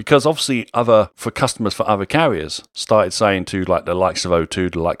Twitter, because obviously for customers customers for other carriers started saying to like the likes of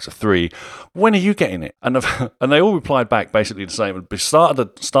O2, the likes of 3, when are you getting it? And they all replied back basically the same. At the start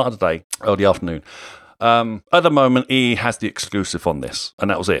of the day or the afternoon. At the moment, EE has the exclusive on this,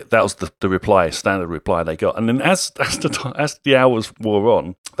 and that was it. That was the reply, standard reply they got. And then as the hours wore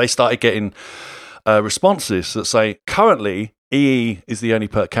on, they started getting responses that say, currently, EE is the only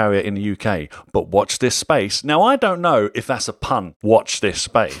carrier in the UK, but watch this space. Now, I don't know if that's a pun, watch this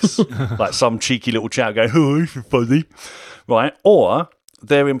space, like some cheeky little chat going, oh, this is funny, right? Or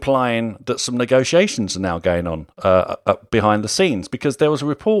they're implying that some negotiations are now going on behind the scenes, because there was a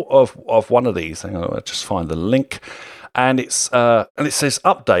report of one of these. Hang on, I'll just find the link. And it says,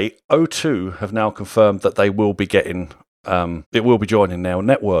 update, O2 have now confirmed that they will be getting... it will be joining their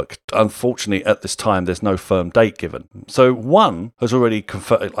network. Unfortunately, at this time, there's no firm date given. So one has already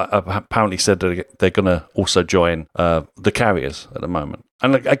apparently said that they're going to also join the carriers at the moment.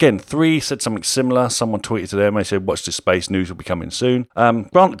 And again, 3 said something similar. Someone tweeted to them. They said, watch this space. News will be coming soon.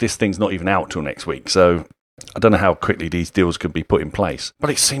 Granted, this thing's not even out till next week. So I don't know how quickly these deals could be put in place. But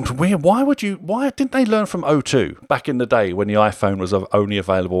it seems weird. Why didn't they learn from O2 back in the day when the iPhone was only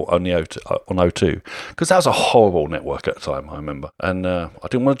available on O2? Because that was a horrible network at the time, I remember. And I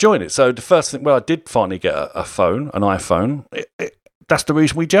didn't want to join it. So the first thing, I did finally get an iPhone. That's the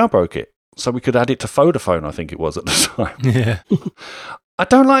reason we jailbroke it. So we could add it to Vodafone, I think it was at the time. Yeah. I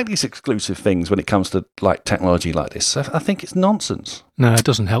don't like these exclusive things when it comes to like technology like this. I think it's nonsense. No, it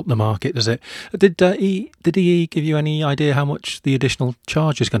doesn't help the market, does it? Did EE give you any idea how much the additional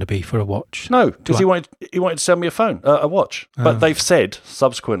charge is going to be for a watch? No, because he wanted to sell me a watch. But they've said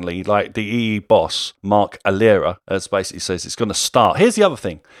subsequently, like the EE boss, Mark Alera, has basically says it's going to start. Here's the other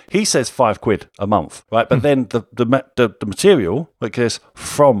thing. He says £5 a month, right? But then the material, like this,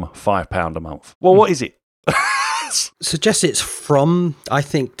 from £5 a month. Well, what is it? Suggest it's from, I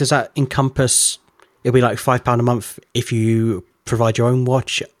think, does that encompass, it'll be like £5 a month if you provide your own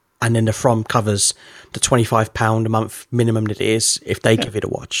watch, and then the from covers the £25 a month minimum that it is if they give it a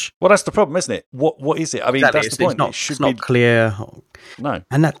watch. Well, that's the problem, isn't it? What is it? I mean, that's the point. It's not clear. No.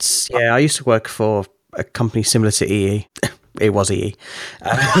 And that's, I used to work for a company similar to EE. It was EE.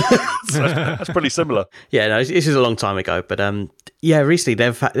 That's pretty similar. Yeah, no, this is a long time ago, but recently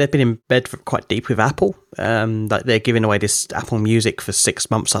they've been in bed quite deep with Apple. Like they're giving away this Apple Music for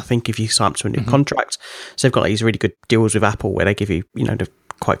 6 months, I think, if you sign up to a new contract. So they've got like these really good deals with Apple where they give you, they're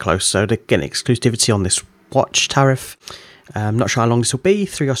quite close. So they're getting exclusivity on this watch tariff. I'm not sure how long this will be,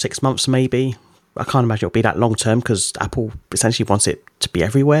 3 or 6 months maybe. I can't imagine it'll be that long term because Apple essentially wants it to be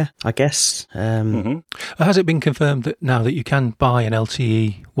everywhere, I guess. Has it been confirmed that now that you can buy an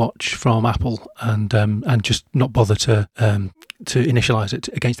LTE watch from Apple and just not bother to initialize it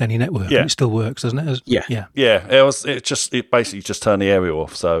against any network? Yeah. And it still works, doesn't it? Yeah. It basically just turned the aerial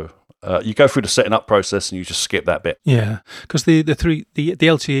off. So you go through the setting up process and you just skip that bit. Yeah, because the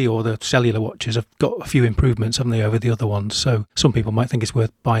LTE or the cellular watches have got a few improvements, haven't they, over the other ones? So some people might think it's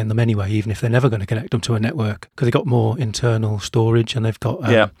worth buying them anyway, even if they're never going to connect them to a network, because they've got more internal storage and they've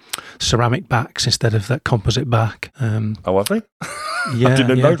got ceramic backs instead of that composite back. Oh, have they? Yeah, I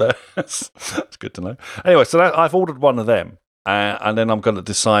didn't know that. That's good to know. Anyway, so I've ordered one of them. And then I'm going to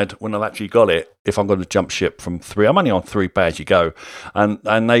decide when I've actually got it if I'm going to jump ship from 3. I'm only on 3 pay as you go,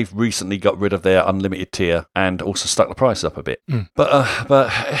 and they've recently got rid of their unlimited tier and also stuck the price up a bit. But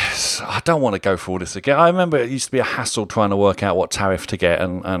I don't want to go through all this again. I remember it used to be a hassle trying to work out what tariff to get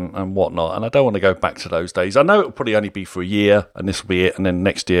and whatnot, and I don't want to go back to those days. I know it'll probably only be for a year, and this will be it, and then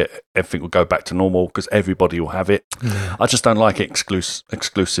next year everything will go back to normal because everybody will have it. I just don't like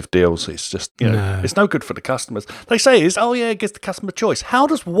exclusive deals. It's just it's no good for the customers. They say it gives the customer choice. How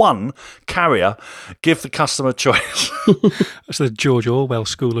does one carrier give the customer choice? That's the George Orwell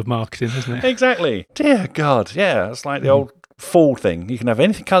school of marketing, isn't it? Exactly. Dear God, yeah. It's like the old Ford thing. You can have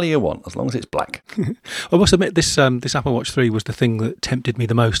anything colour you want as long as it's black. I must admit, this Apple Watch 3 was the thing that tempted me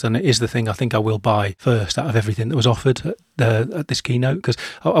the most, and it is the thing I think I will buy first out of everything that was offered at this keynote, because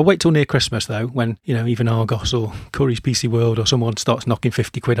I'll wait till near Christmas though, when even Argos or Curry's PC World or someone starts knocking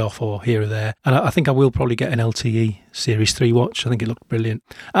 50 quid off or here or there, and I think I will probably get an LTE Series 3 watch. I think it looked brilliant,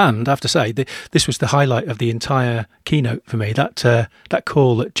 and I have to say this was the highlight of the entire keynote for me, that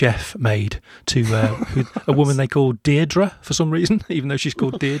call that Jeff made to a woman they called Deirdre for some reason, even though she's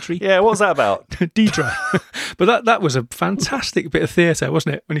called Deirdre. Yeah, what was that about? Deirdre. But that was a fantastic bit of theatre,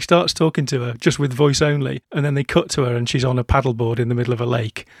 wasn't it? When he starts talking to her just with voice only, and then they cut to her and she's on a paddleboard in the middle of a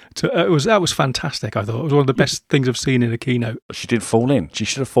lake. That was fantastic, I thought. It was one of the best things I've seen in a keynote. She did fall in. She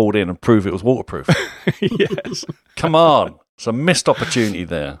should have fallen in and prove it was waterproof. Yes. Come on. It's a missed opportunity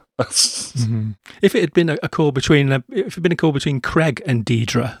there. Mm-hmm. If it had been a call between Craig and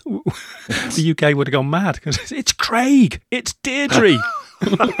Deidre, the UK would have gone mad because it's Craig, it's Deirdre.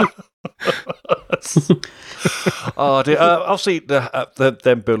 Oh dear. Obviously,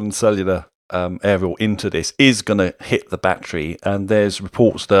 them building cellular aerial into this is going to hit the battery, and there's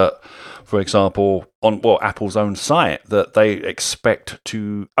reports that, for example, on Apple's own site, that they expect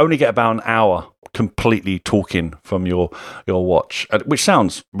to only get about an hour completely talking from your watch, which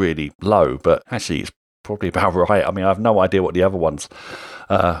sounds really low, but actually it's probably about right. I mean, I have no idea what the other ones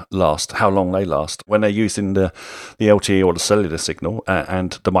last, how long they last when they're using the LTE or the cellular signal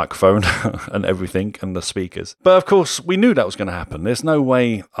and the microphone and everything and the speakers. But of course, we knew that was going to happen. There's no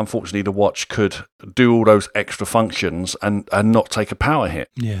way, unfortunately, the watch could do all those extra functions and not take a power hit.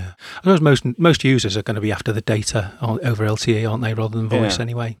 Yeah, I suppose most users are going to be after the data over LTE, aren't they, rather than voice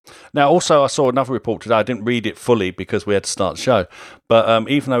anyway. Now, also, I saw another report today. I didn't read it fully because we had to start the show. But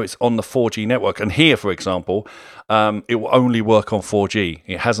even though it's on the 4G network, and here, for example, it will only work on 4G.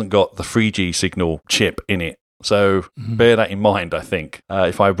 It hasn't got the 3G signal chip in it. So bear that in mind, I think,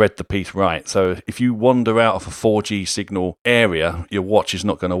 if I read the piece right. So if you wander out of a 4G signal area, your watch is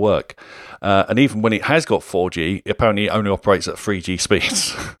not going to work. And even when it has got 4G, apparently it only operates at 3G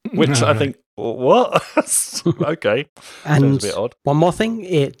speeds, which I think, what? Okay. And sounds a bit odd. One more thing,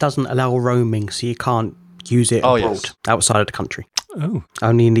 it doesn't allow roaming, so you can't use it abroad, outside of the country. Oh,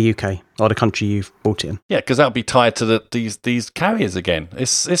 only in the UK or the country you've bought it in. Yeah, because that'll be tied to these carriers again.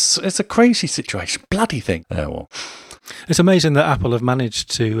 It's a crazy situation, bloody thing. Yeah, well. It's amazing that Apple have managed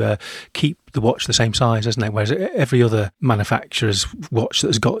to keep the watch the same size, isn't it? Whereas every other manufacturer's watch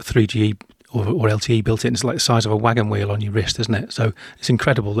that's got 3G or LTE built in, it's like the size of a wagon wheel on your wrist, isn't it? So it's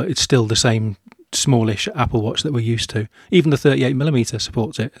incredible that it's still the same smallish Apple Watch that we're used to. Even the 38mm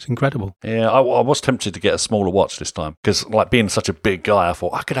supports it. It's incredible. Yeah, I was tempted to get a smaller watch this time because, like, being such a big guy, I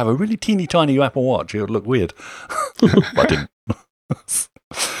thought I could have a really teeny tiny Apple Watch. It would look weird. But I didn't.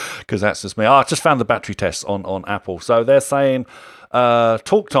 Because that's just me. I just found the battery tests on Apple. So they're saying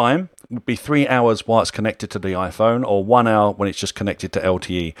talk time would be 3 hours while it's connected to the iPhone, or 1 hour when it's just connected to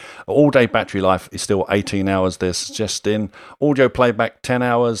LTE. All-day battery life is still 18 hours, they're suggesting. Audio playback, 10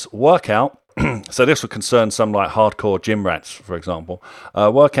 hours. Workout, so this would concern some like hardcore gym rats, for example.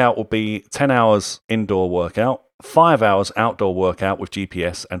 Workout will be 10 hours indoor workout, 5 hours outdoor workout with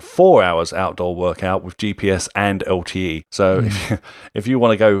GPS, and 4 hours outdoor workout with GPS and LTE. So if you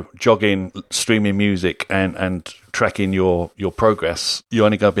want to go jogging, streaming music, and tracking your progress, you're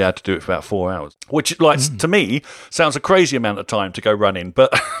only going to be able to do it for about 4 hours, which, like, to me, sounds a crazy amount of time to go running,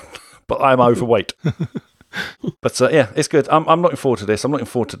 but but I'm overweight. But yeah, it's good. I'm looking forward to this. I'm looking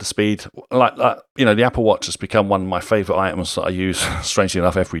forward to the speed. Like the Apple Watch has become one of my favourite items that I use, strangely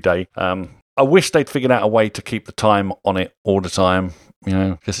enough, every day. I wish they'd figured out a way to keep the time on it all the time,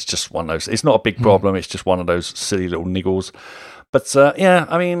 because it's just one of those. It's not a big problem. It's just one of those silly little niggles. But yeah,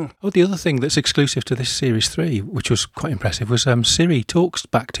 I mean... Oh, the other thing that's exclusive to this Series 3, which was quite impressive, was Siri talks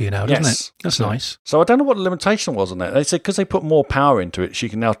back to you now, doesn't it? That's nice. So I don't know what the limitation was on that. They said because they put more power into it, she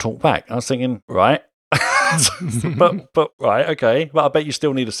can now talk back. I was thinking, right... but right, okay. But I bet you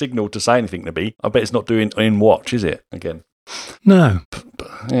still need a signal to say anything to me. I bet it's not doing in watch, is it? Again, no. But,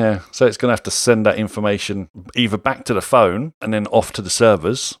 yeah, so it's going to have to send that information either back to the phone and then off to the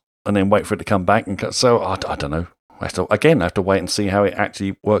servers and then wait for it to come back. And so I don't know. I have to wait and see how it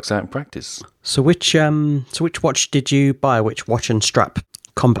actually works out in practice. So which watch did you buy? Which watch and strap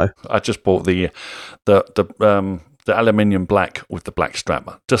combo? I just bought the aluminium black with the black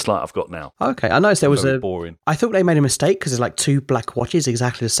strap, just like I've got now. Okay, I noticed there was boring. I thought they made a mistake because there's like two black watches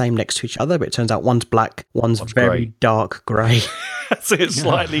exactly the same next to each other, but it turns out one's black, one's very grey. Dark grey. So it's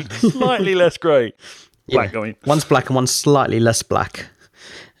slightly less grey. Black, I mean. One's black and one's slightly less black.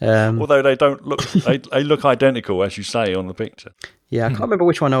 Although they don't look, they look identical, as you say on the picture. Yeah, I can't remember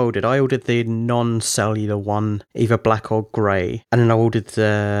which one I ordered. I ordered the non-cellular one, either black or grey, and then I ordered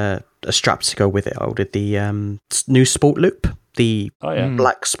a strap to go with it. I ordered the new Sport Loop, the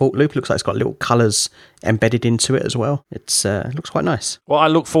black Sport Loop. Looks like it's got little colours embedded into it as well. It looks quite nice. Well, I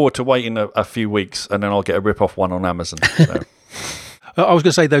look forward to waiting a few weeks, and then I'll get a rip-off one on Amazon. So. I was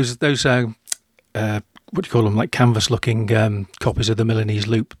going to say those what do you call them, like canvas-looking copies of the Milanese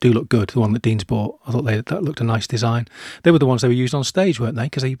Loop do look good, the one that Dean's bought. I thought that looked a nice design. They were the ones they were used on stage, weren't they?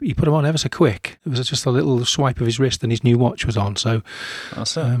 Because he put them on ever so quick. It was just a little swipe of his wrist and his new watch was on, so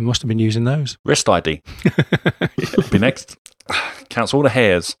must have been using those. Wrist ID. Be next. Counts all the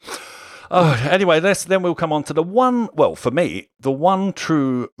hairs. Oh, anyway, then we'll come on to the one, well, for me, the one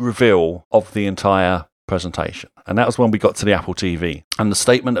true reveal of the entire presentation. And that was when we got to the Apple TV and the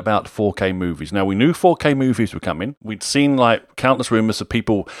statement about 4K movies. Now, we knew 4K movies were coming. We'd seen like countless rumors of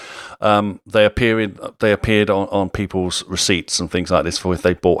people, they appeared on people's receipts and things like this for if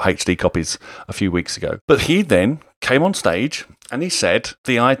they bought HD copies a few weeks ago. But he then came on stage and he said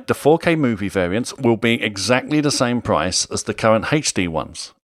the 4K movie variants will be exactly the same price as the current HD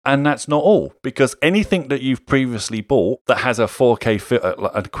ones. And that's not all, because anything that you've previously bought that has a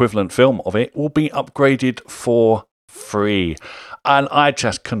 4K equivalent film of it will be upgraded for free. And I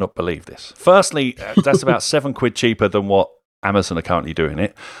just cannot believe this. Firstly, that's about £7 cheaper than what Amazon are currently doing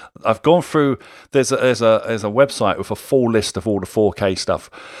it. I've gone through. There's a website with a full list of all the 4K stuff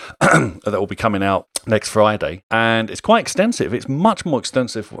that will be coming out next Friday, and it's quite extensive. It's much more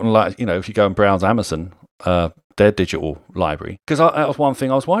extensive, like if you go and browse Amazon, their digital library. Because that was one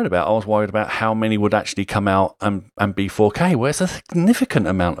thing I was worried about. I was worried about how many would actually come out and be 4K. Well, it's a significant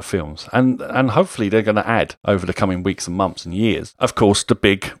amount of films, and hopefully they're going to add over the coming weeks and months and years. Of course, the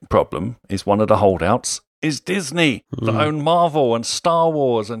big problem is one of the holdouts is Disney, that own Marvel and Star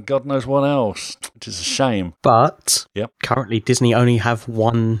Wars and God knows what else, which is a shame. But currently Disney only have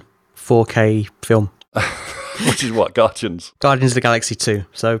one 4K film. Which is what? Guardians of the Galaxy 2.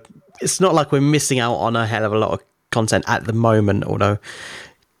 So it's not like we're missing out on a hell of a lot of content at the moment, although,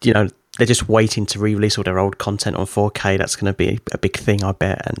 they're just waiting to re-release all their old content on 4K. That's going to be a big thing, I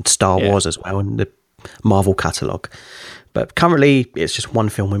bet, and Star Wars as well, and the Marvel catalogue. But currently, it's just one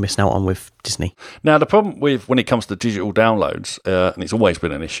film we're missing out on with Disney. Now, the problem with when it comes to digital downloads, and it's always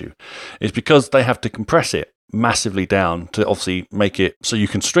been an issue, is because they have to compress it massively down to obviously make it so you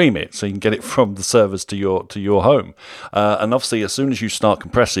can stream it, so you can get it from the servers to your home. And obviously, as soon as you start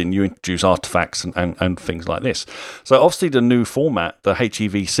compressing, you introduce artifacts and things like this. So obviously, the new format, the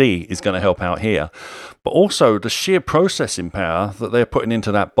HEVC, is going to help out here. But also, the sheer processing power that they're putting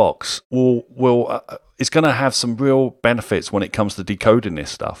into that box is going to have some real benefits when it comes to decoding this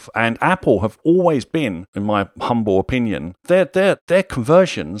stuff. And Apple have always been, in my humble opinion, their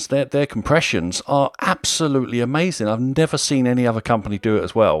conversions, their compressions are absolutely amazing. I've never seen any other company do it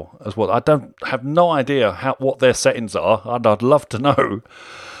as well. I have no idea what their settings are, and I'd love to know.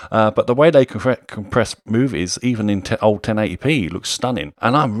 But the way they compress movies, even in old 1080p, looks stunning.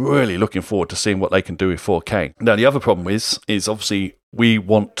 And I'm really looking forward to seeing what they can do with 4K. Now, the other problem is obviously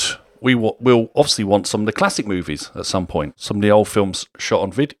we'll obviously want some of the classic movies at some point, some of the old films shot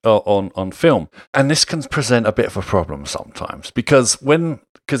on film. And this can present a bit of a problem sometimes because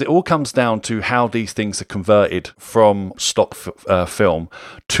it all comes down to how these things are converted from stock film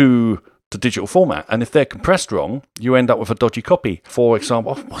to the digital format. And if they're compressed wrong, you end up with a dodgy copy. For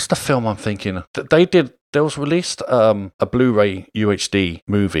example, what's the film I'm thinking? There was released a Blu-ray UHD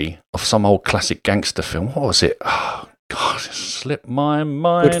movie of some old classic gangster film. What was it? Oh, God, it slipped my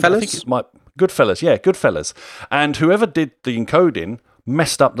mind. Goodfellas? I think it's Goodfellas. Yeah, Goodfellas. And whoever did the encoding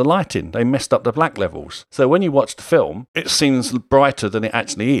messed up the lighting. They messed up the black levels. So when you watch the film, it seems brighter than it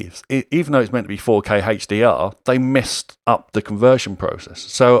actually is. Even though it's meant to be 4K HDR, they messed up the conversion process.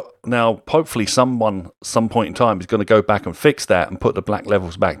 So now, hopefully, some point in time is going to go back and fix that and put the black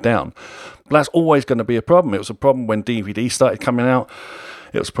levels back down. But that's always going to be a problem. It was a problem when DVD started coming out.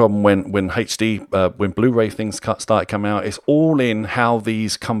 It was a problem when when Blu-ray things started coming out. It's all in how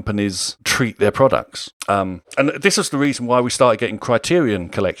these companies treat their products. And this is the reason why we started getting Criterion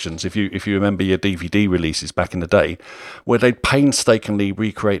collections, if you remember your DVD releases back in the day, where they'd painstakingly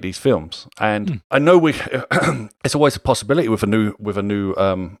recreate these films. And I know it's always a possibility with a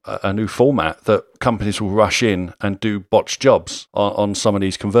new format that companies will rush in and do botched jobs on some of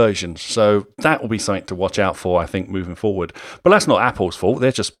these conversions. So that will be something to watch out for, I think, moving forward. But that's not Apple's fault.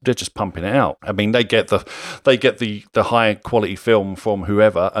 They're just pumping it out. I mean, they get the high quality film from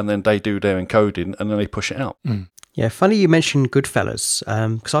whoever, and then they do their encoding, and then they push it out. Yeah, funny you mentioned Goodfellas,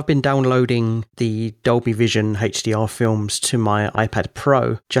 because I've been downloading the Dolby Vision HDR films to my iPad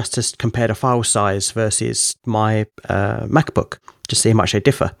Pro just to compare the file size versus my MacBook, to see how much they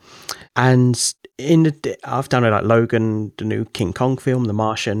differ. And I've downloaded like Logan, the new King Kong film, The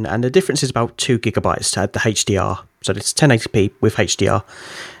Martian, and the difference is about 2 gigabytes to add the HDR. So it's 1080p with HDR,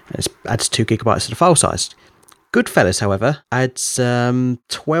 and it adds 2 gigabytes to the file size. Goodfellas, however, adds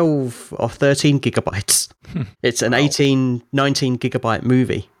 12 or 13 gigabytes. It's an 19 gigabyte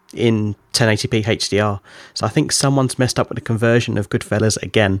movie in 1080p HDR. So I think someone's messed up with the conversion of Goodfellas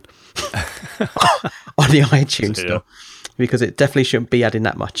again on the iTunes store. Because it definitely shouldn't be adding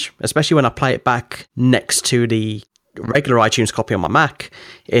that much, especially when I play it back next to the regular iTunes copy on my Mac.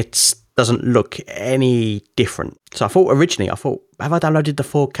 It doesn't look any different. So originally I thought, have I downloaded the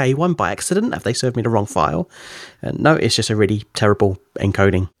 4K one by accident? Have they served me the wrong file? And no, it's just a really terrible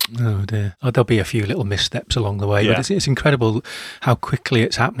encoding. Oh dear. There'll be a few little missteps along the way, but it's incredible how quickly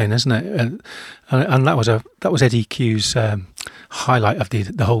it's happening, isn't it? And that was Eddie Q's highlight of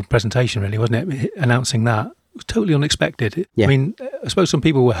the whole presentation, really, wasn't it? Announcing that. It was totally unexpected. I mean, I suppose some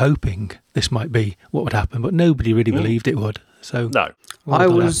people were hoping this might be what would happen, but nobody really believed it would. So no, I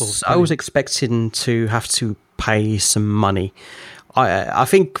was expecting to have to pay some money. I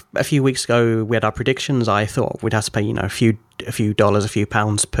think a few weeks ago we had our predictions. I thought we'd have to pay, a few dollars, a few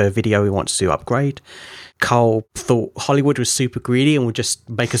pounds per video we want to upgrade. Carl thought Hollywood was super greedy and would just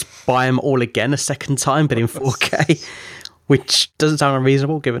make us buy them all again a second time, but in 4K, which doesn't sound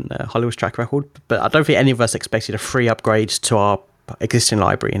unreasonable given Hollywood's track record. But I don't think any of us expected a free upgrade to our existing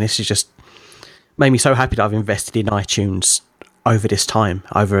library, and this is just made me so happy that I've invested in iTunes over this time,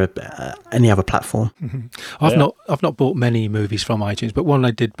 over any other platform. Mm-hmm. I've not bought many movies from iTunes, but one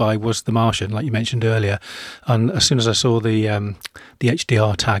I did buy was The Martian, like you mentioned earlier. And as soon as I saw the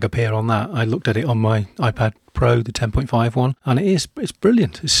HDR tag appear on that, I looked at it on my iPad Pro, the 10.5 one, and it's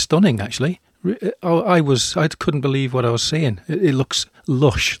brilliant. It's stunning, actually. I couldn't believe what I was seeing. It looks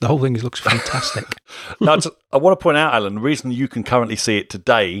lush. The whole thing looks fantastic. Now, I want to point out, Alan, the reason you can currently see it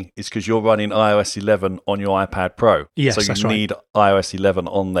today is because you're running iOS 11 on your iPad Pro. Yes, so that's you right. need iOS 11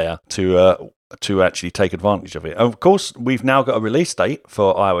 on there to actually take advantage of it. And of course, we've now got a release date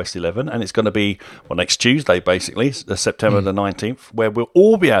for iOS 11, and it's going to be next Tuesday, basically, September the 19th, where we'll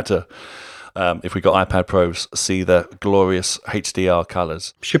all be able to, if we got iPad Pros, see the glorious HDR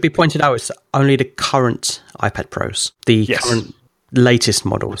colours. Should be pointed out, it's only the current iPad Pros, the current latest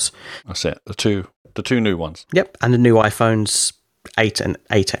models. That's it. The two new ones. Yep, and the new iPhones 8 and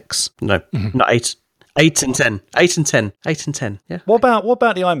 8X. No, not 8. 8 and 10. 8 and 10. 8 and 10. Yeah. What about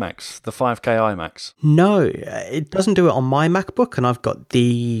the iMacs? The 5K iMacs? No, it doesn't do it on my MacBook, and I've got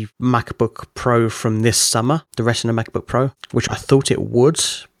the MacBook Pro from this summer, the Retina MacBook Pro, which I thought it would,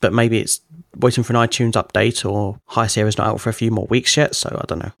 but maybe it's waiting for an iTunes update, or High Sierra's not out for a few more weeks yet, so I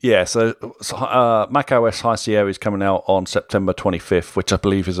don't know. Yeah, so macOS High Sierra is coming out on September 25th, which I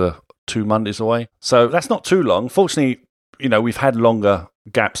believe is 2 Mondays away. So that's not too long. Fortunately, we've had longer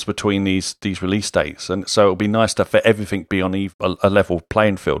gaps between these release dates, and so it'll be nice to for everything be on a level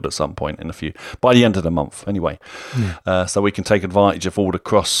playing field at some point by the end of the month anyway. So we can take advantage of all the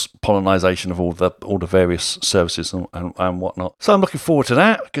cross pollination of all the various services and whatnot. So I'm looking forward to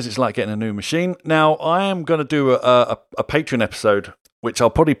that, because it's like getting a new machine. Now I am going to do a Patreon episode, which I'll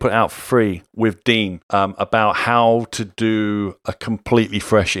probably put out for free, with Dean, about how to do a completely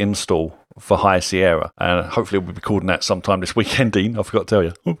fresh install for High Sierra, and hopefully we'll be recording that sometime this weekend, Dean. I forgot to tell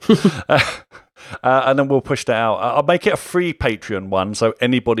you. And then we'll push that out. I'll make it a free Patreon one, so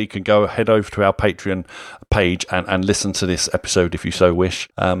anybody can head over to our Patreon page and listen to this episode if you so wish.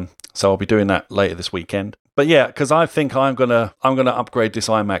 So I'll be doing that later this weekend. But yeah, because I think I'm gonna upgrade this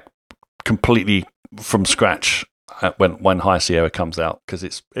iMac completely from scratch when High Sierra comes out, because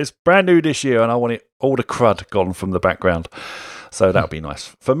it's brand new this year, and I want all the crud gone from the background. So that'll be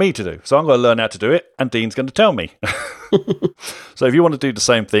nice for me to do. So I'm going to learn how to do it, and Dean's going to tell me. So if you want to do the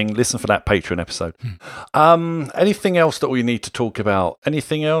same thing, listen for that Patreon episode. Anything else that we need to talk about?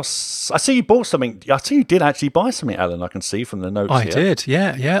 Anything else? I see you bought something. I see you did actually buy something, Alan. I can see from the notes I here. did.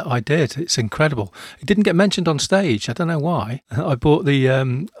 Yeah, I did. It's incredible. It didn't get mentioned on stage. I don't know why. I bought the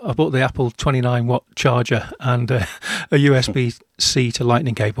Apple 29-watt charger and a USB-C to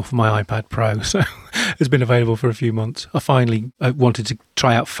Lightning cable for my iPad Pro. So it's been available for a few months. I finally wanted to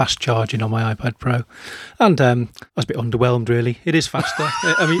try out fast charging on my iPad Pro, and I was a bit underwhelmed, really. It is faster.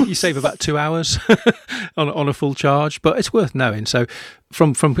 I mean, you save about 2 hours on a full charge, but it's worth knowing. So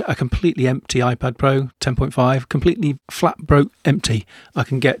from a completely empty iPad Pro 10.5, completely flat broke empty, I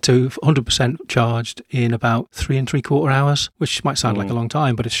can get to 100% charged in about 3 3/4 hours, which might sound like a long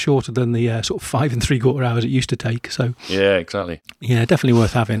time, but it's shorter than the sort of 5 3/4 hours it used to take. So yeah, exactly. Yeah, definitely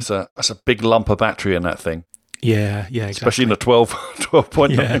worth having. That's a big lump of battery in that thing. Yeah, exactly. Especially in the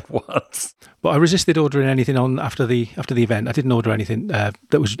 12.9 watts. But I resisted ordering anything on after the event. I didn't order anything that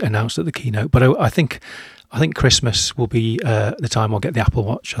was announced at the keynote. But I think Christmas will be the time I'll get the Apple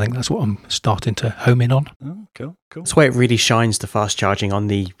Watch. I think that's what I'm starting to home in on. Oh, cool. That's where it really shines, the fast charging on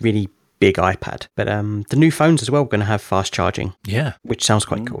the really big iPad. But the new phones as well are going to have fast charging. Yeah. Which sounds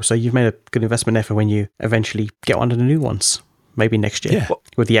quite cool. So you've made a good investment there for when you eventually get one of the new ones. Maybe next year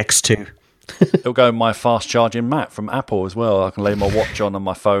with the X2. It'll go my fast charging mat from Apple as well. I can lay my watch on and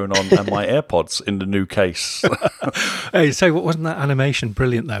my phone on and my AirPods in the new case. Hey, so wasn't that animation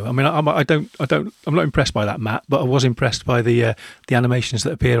brilliant though? I mean, I'm not impressed by that mat, but I was impressed by the animations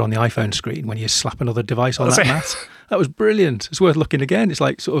that appear on the iPhone screen when you slap another device on that mat. That was brilliant. It's worth looking again. It's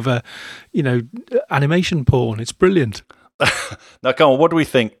like sort of animation porn. It's brilliant. Now, come on, what do we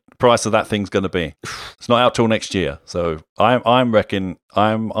think? price of that thing's going to be? It's not out till next year, so I'm thinking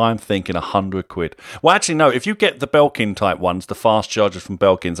 £100. Well, actually, no. If you get the Belkin type ones, the fast chargers from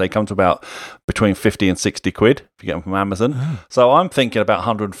Belkins, they come to about between 50 and 60 quid if you get them from Amazon. Oh. So I'm thinking about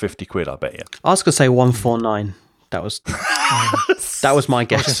 150 quid. I bet you. I was going to say 149. That was my guess. I was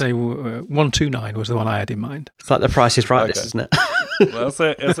going to say 129 was the one I had in mind. It's like the Price is Right, this, isn't it? Well, that's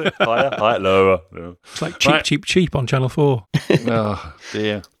it. Higher, lower. It's like cheap on Channel 4. Oh,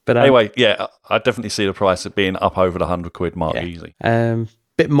 dear. But anyway, yeah, I definitely see the price of being up over the 100 quid mark easily.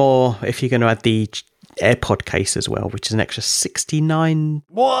 Bit more if you're going to add the AirPod case as well, which is an extra $69.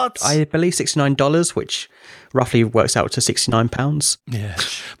 What? I believe $69, which roughly works out to £69. Yeah,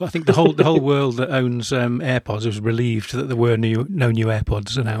 but I think the whole world that owns AirPods was relieved that there were no new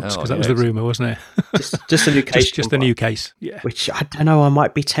AirPods announced, because that was the rumour, wasn't it? Just a new case. just the new case. Yeah. Which I don't know. I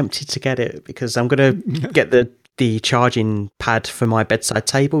might be tempted to get it because I'm going to get the charging pad for my bedside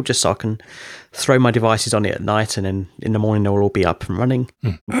table just so I can throw my devices on it at night, and then in the morning they'll all be up and running.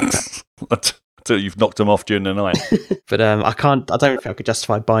 So you've knocked them off during the night. But I don't think I could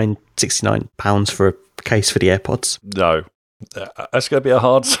justify buying £69 for a case for the AirPods. No. That's going to be a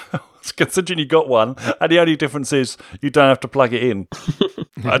hard sell, considering you got one, and the only difference is you don't have to plug it in.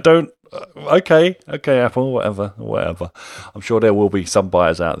 I don't... Okay, Apple, whatever. I'm sure there will be some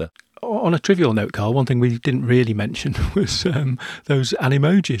buyers out there. On a trivial note, Carl, one thing we didn't really mention was those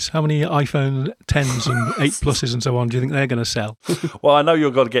animojis. How many iPhone 10s and 8 Pluses and so on do you think they're going to sell? Well, I know you're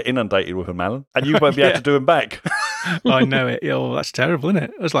going to get inundated with them, Alan, and you won't be able to do them back. I know it. Oh, that's terrible, isn't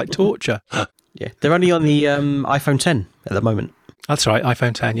it? It's like torture. Yeah, they're only on the iPhone 10 at the moment. That's right,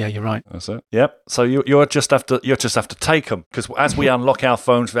 iPhone 10. Yeah, you're right. That's it. Yep. So you just have to take them, because as we unlock our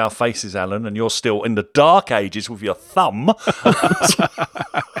phones with our faces, Alan, and you're still in the dark ages with your thumb.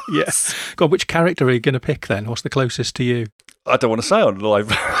 Yes. God, which character are you going to pick then? What's the closest to you? I don't want to say on live.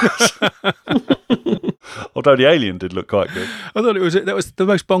 Although the alien did look quite good. I thought that was the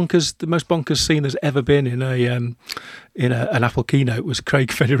most bonkers scene there's ever been in an Apple keynote was Craig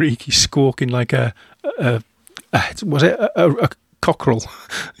Federighi squawking like a cockerel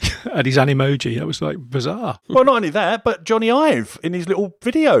at his Animoji. That was like bizarre. Well, not only that, but Johnny Ive in his little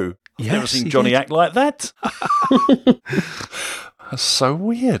video. I've never seen Johnny act like that. That's so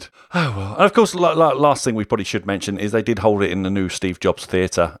weird. Oh, well. And of course, last thing we probably should mention is they did hold it in the new Steve Jobs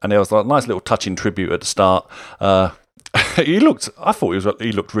Theatre, and there was like a nice little touching tribute at the start. I thought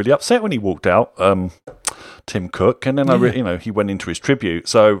he looked really upset when he walked out, Tim Cook, and then he went into his tribute.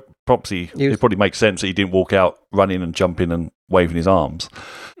 So it probably makes sense that he didn't walk out running and jumping and waving his arms.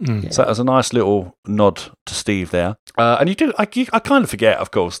 So that was a nice little nod to Steve there. And I kind of forget,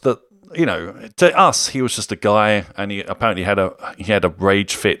 of course, that, to us, he was just a guy, and he apparently had a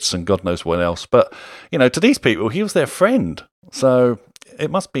rage fits and God knows what else. But, to these people, he was their friend. So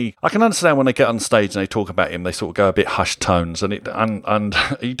it must be. I can understand when they get on stage and they talk about him, they sort of go a bit hushed tones, and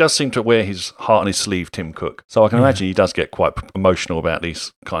he does seem to wear his heart on his sleeve, Tim Cook. So I can imagine he does get quite emotional about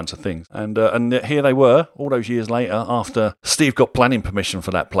these kinds of things. And here they were, all those years later, after Steve got planning permission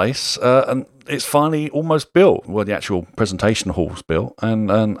for that place, and it's finally almost built. Well, the actual presentation hall's built, and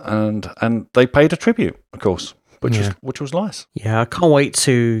they paid a tribute, of course, which was nice. Yeah, I can't wait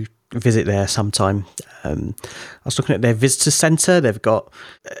to visit there sometime. I was looking at their visitor centre. They've got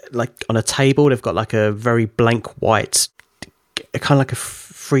on a table, they've got like a very blank white, kind of like a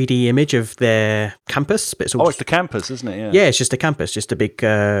 3D image of their campus. But it's the campus, isn't it? Yeah, it's just a campus, just the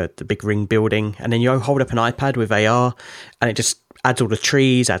big ring building, and then you hold up an iPad with AR, and it just adds all the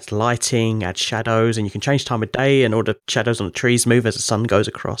trees, adds lighting, adds shadows, and you can change time of day, and all the shadows on the trees move as the sun goes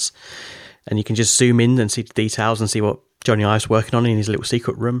across, and you can just zoom in and see the details and see what Johnny Ive's working on in his little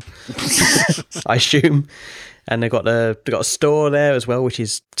secret room, I assume. And they've got a store there as well, which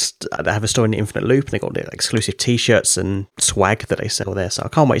is they have a store in the Infinite Loop, and they've got the exclusive T-shirts and swag that they sell there. So I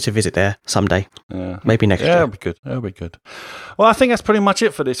can't wait to visit there someday. Yeah. Maybe next year. That'll be good. Well, I think that's pretty much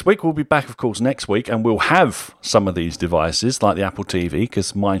it for this week. We'll be back, of course, next week, and we'll have some of these devices, like the Apple TV,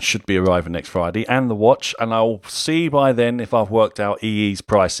 because mine should be arriving next Friday, and the watch, and I'll see by then if I've worked out EE's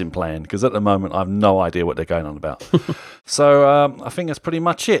pricing plan, because at the moment I have no idea what they're going on about. So I think that's pretty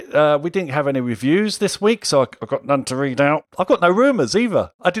much it. We didn't have any reviews this week, so I've got none to read out. I've got no rumours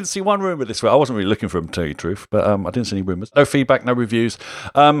either. I didn't see one rumour this week. I wasn't really looking for them, to tell you the truth, but I didn't see any rumours. No feedback, no reviews.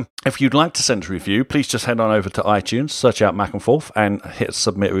 If you'd like to send a review, please just head on over to iTunes, search out Mac and Forth, and hit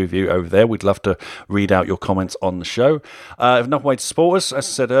submit a review over there. We'd love to read out your comments on the show. Another way to support us, as I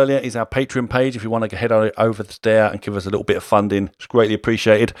said earlier, is our Patreon page. If you want to head on over there and give us a little bit of funding, it's greatly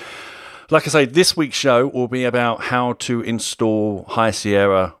appreciated. Like I say, this week's show will be about how to install High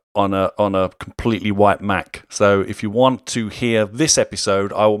Sierra on a completely white Mac. So if you want to hear this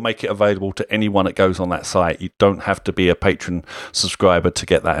episode, I will make it available to anyone that goes on that site. You don't have to be a patron subscriber to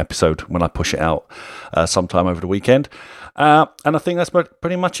get that episode when I push it out sometime over the weekend. And I think that's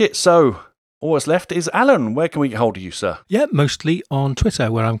pretty much it. So all that's left is Alan. Where can we get hold of you, sir? Yeah, mostly on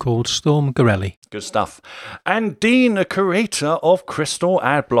Twitter, where I'm called Storm Gorelli. Good stuff. And Dean, the creator of Crystal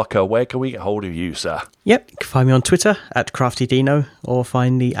Ad Blocker. Where can we get hold of you, sir? Yep, you can find me on Twitter at CraftyDino, or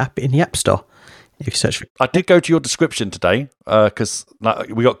find the app in the App Store. If you search for I did go to your description today because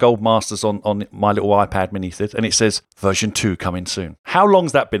we got Gold Masters on my little iPad mini thing, and it says version 2 coming soon. How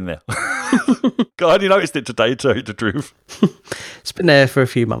long's that been there? I only noticed it today, to tell you the truth. It's been there for a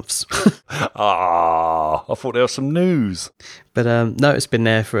few months. I thought there was some news. But no, it's been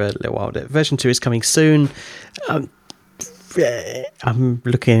there for a little while. Version 2 is coming soon. I'm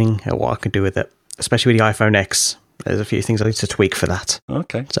looking at what I can do with it, especially with the iPhone X. There's a few things I need to tweak for that.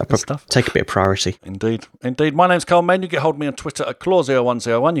 Okay, so I'll take a bit of priority. Indeed. My name's Karl Madden. You get hold of me on Twitter at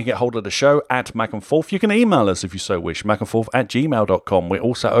Claw0101. You get hold of the show at Mac and Forth. You can email us if you so wish, macandforth@gmail.com. We're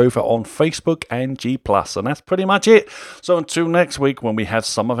also over on Facebook and G+. And that's pretty much it. So until next week, when we have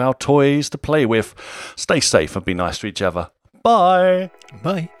some of our toys to play with, stay safe and be nice to each other. Bye.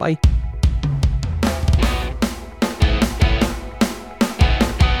 Bye. Bye.